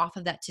take off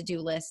of that to-do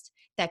list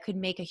that could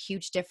make a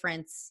huge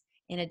difference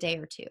in a day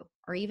or two,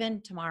 or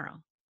even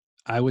tomorrow?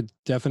 I would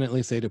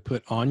definitely say to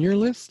put on your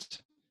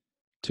list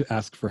to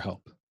ask for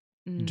help.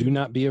 Do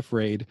not be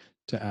afraid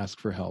to ask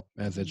for help.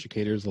 As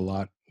educators,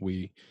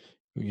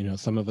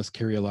 some of us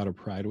carry a lot of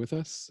pride with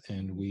us,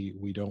 and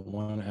we don't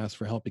want to ask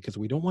for help because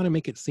we don't want to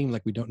make it seem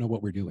like we don't know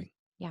what we're doing.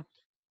 Yeah.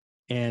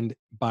 And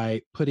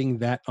by putting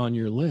that on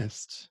your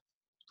list,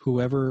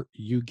 whoever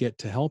you get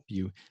to help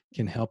you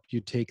can help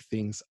you take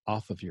things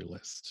off of your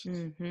list.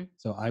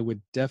 So I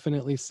would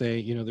definitely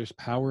say, there's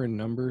power in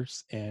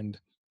numbers, and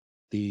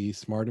the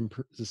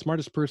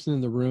smartest person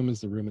in the room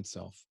is the room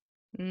itself.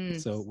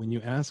 So when you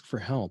ask for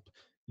help,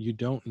 you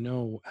don't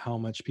know how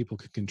much people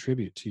could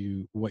contribute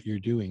to what you're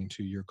doing,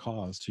 to your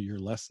cause, to your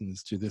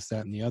lessons, to this,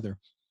 that, and the other.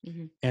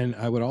 And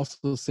I would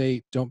also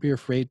say, don't be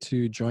afraid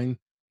to join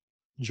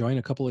join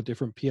a couple of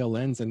different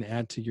PLNs and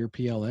add to your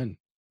PLN.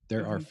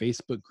 There are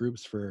Facebook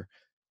groups for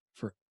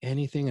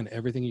anything and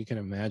everything you can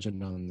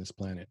imagine on this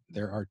planet.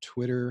 There are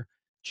Twitter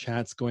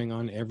chats going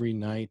on every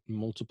night,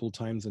 multiple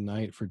times a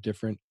night for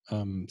different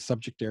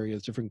subject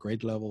areas, different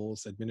grade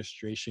levels,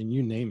 administration,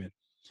 you name it.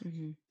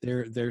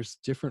 There's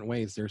different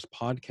ways. There's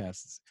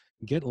podcasts.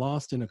 Get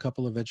lost in a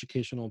couple of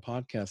educational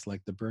podcasts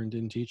like the Burned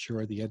In Teacher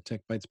or the EdTech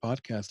Bites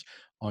Podcast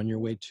on your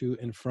way to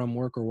and from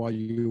work, or while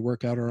you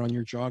work out, or on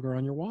your jog, or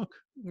on your walk.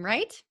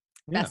 Right?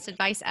 Best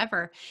advice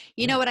ever.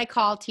 You know what I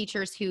call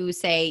teachers who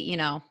say,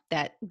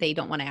 that they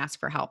don't want to ask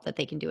for help, that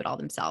they can do it all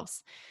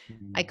themselves.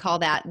 I call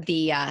that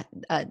the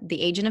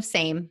agent of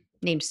same,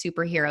 named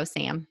Superhero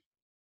Sam.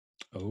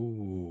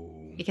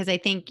 Oh. Because I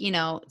think,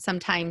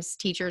 sometimes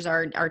teachers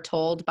are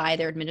told by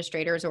their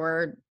administrators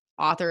or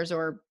authors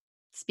or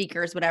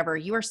speakers, whatever,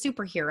 you are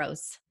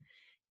superheroes.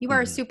 You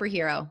are a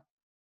superhero.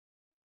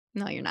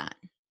 No, you're not.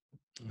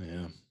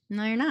 Yeah.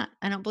 No, you're not.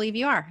 I don't believe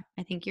you are.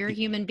 I think you're a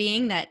human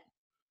being that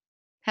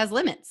has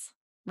limits,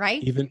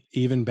 right?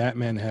 Even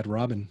Batman had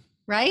Robin.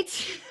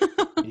 Right?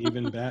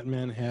 Even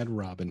Batman had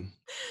Robin.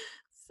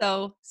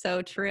 So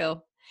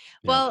true.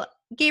 Yeah. Well,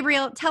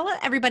 Gabriele, tell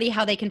everybody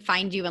how they can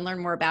find you and learn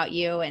more about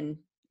you and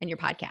your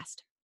podcast.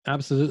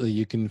 Absolutely.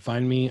 You can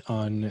find me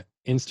on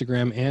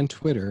Instagram and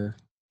Twitter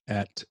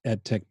at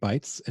EdTech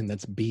Bites, and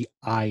that's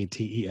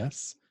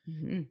BITES.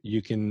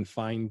 You can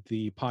find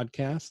the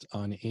podcast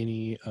on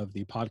any of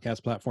the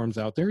podcast platforms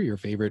out there, your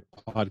favorite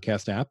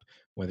podcast app,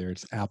 whether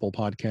it's Apple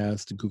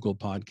Podcast, Google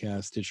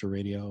Podcast, Stitcher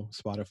Radio,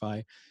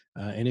 Spotify.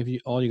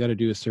 And all you got to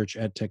do is search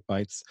EdTech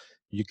Bites.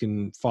 You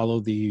can follow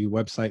the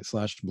website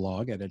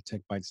 /blog at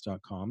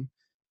edtechbites.com.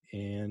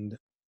 And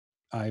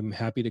I'm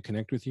happy to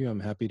connect with you. I'm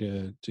happy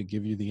to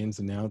give you the ins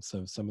and outs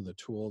of some of the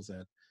tools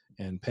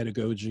and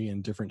pedagogy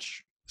and different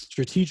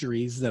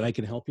strategies that I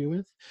can help you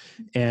with.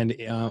 And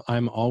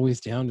I'm always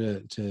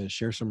down to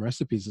share some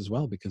recipes as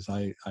well, because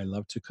I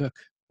love to cook.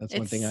 That's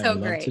one thing I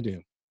love to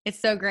do. It's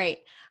so great.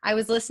 I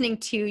was listening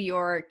to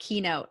your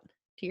keynote,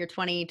 to your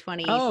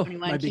 2020, my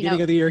 21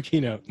 beginning of the year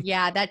keynote.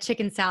 Yeah, that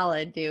chicken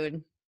salad,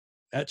 dude.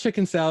 That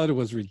chicken salad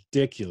was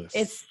ridiculous.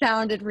 It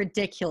sounded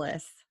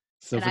ridiculous.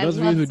 So for those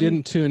of you who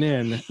didn't tune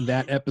in,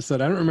 that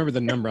episode, I don't remember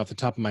the number off the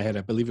top of my head.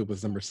 I believe it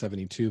was number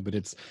 72, but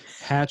it's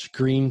Hatch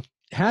green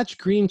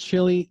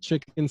chili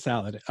chicken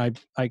salad.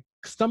 I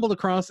stumbled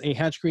across a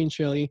Hatch green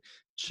chili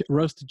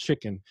roasted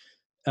chicken,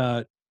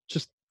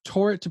 just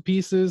tore it to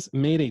pieces,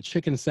 made a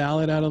chicken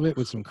salad out of it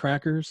with some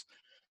crackers.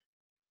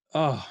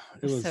 Oh,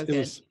 it was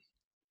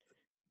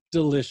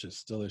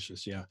delicious.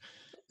 Yeah.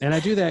 And I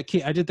did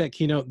that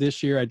keynote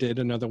this year. I did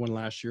another one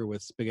last year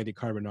with spaghetti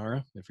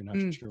carbonara, if you're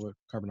not sure what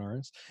carbonara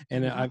is.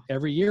 And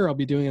every year I'll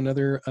be doing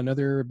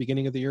another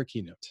beginning of the year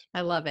keynote.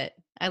 I love it.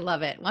 Well,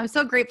 I'm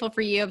so grateful for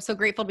you. I'm so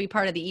grateful to be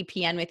part of the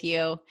EPN with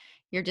you.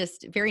 You're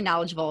just very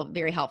knowledgeable,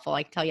 very helpful.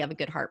 I can tell you have a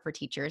good heart for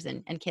teachers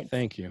and kids.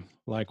 Thank you.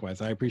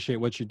 Likewise. I appreciate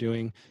what you're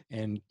doing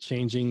and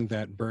changing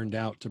that burned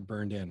out to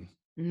burned in.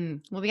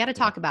 Well, we got to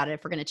talk about it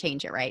if we're going to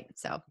change it, right?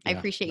 So I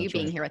appreciate you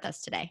being here with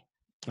us today.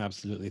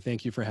 Absolutely.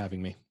 Thank you for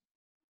having me.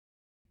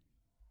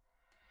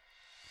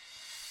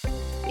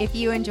 If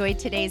you enjoyed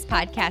today's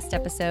podcast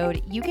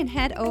episode, you can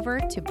head over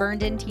to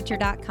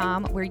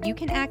burnedinteacher.com, where you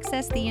can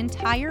access the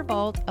entire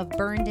vault of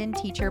Burned In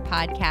Teacher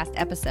podcast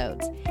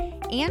episodes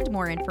and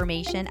more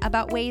information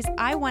about ways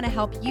I want to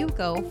help you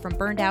go from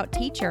burned out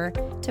teacher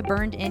to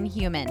burned in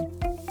human.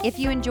 If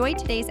you enjoyed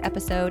today's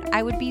episode,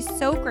 I would be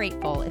so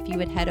grateful if you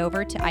would head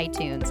over to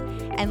iTunes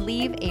and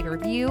leave a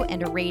review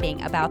and a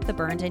rating about the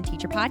Burned In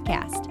Teacher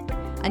podcast.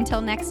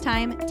 Until next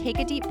time, take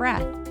a deep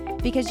breath,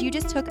 because you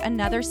just took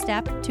another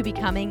step to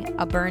becoming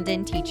a burned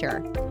in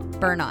teacher.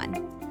 Burn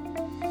on.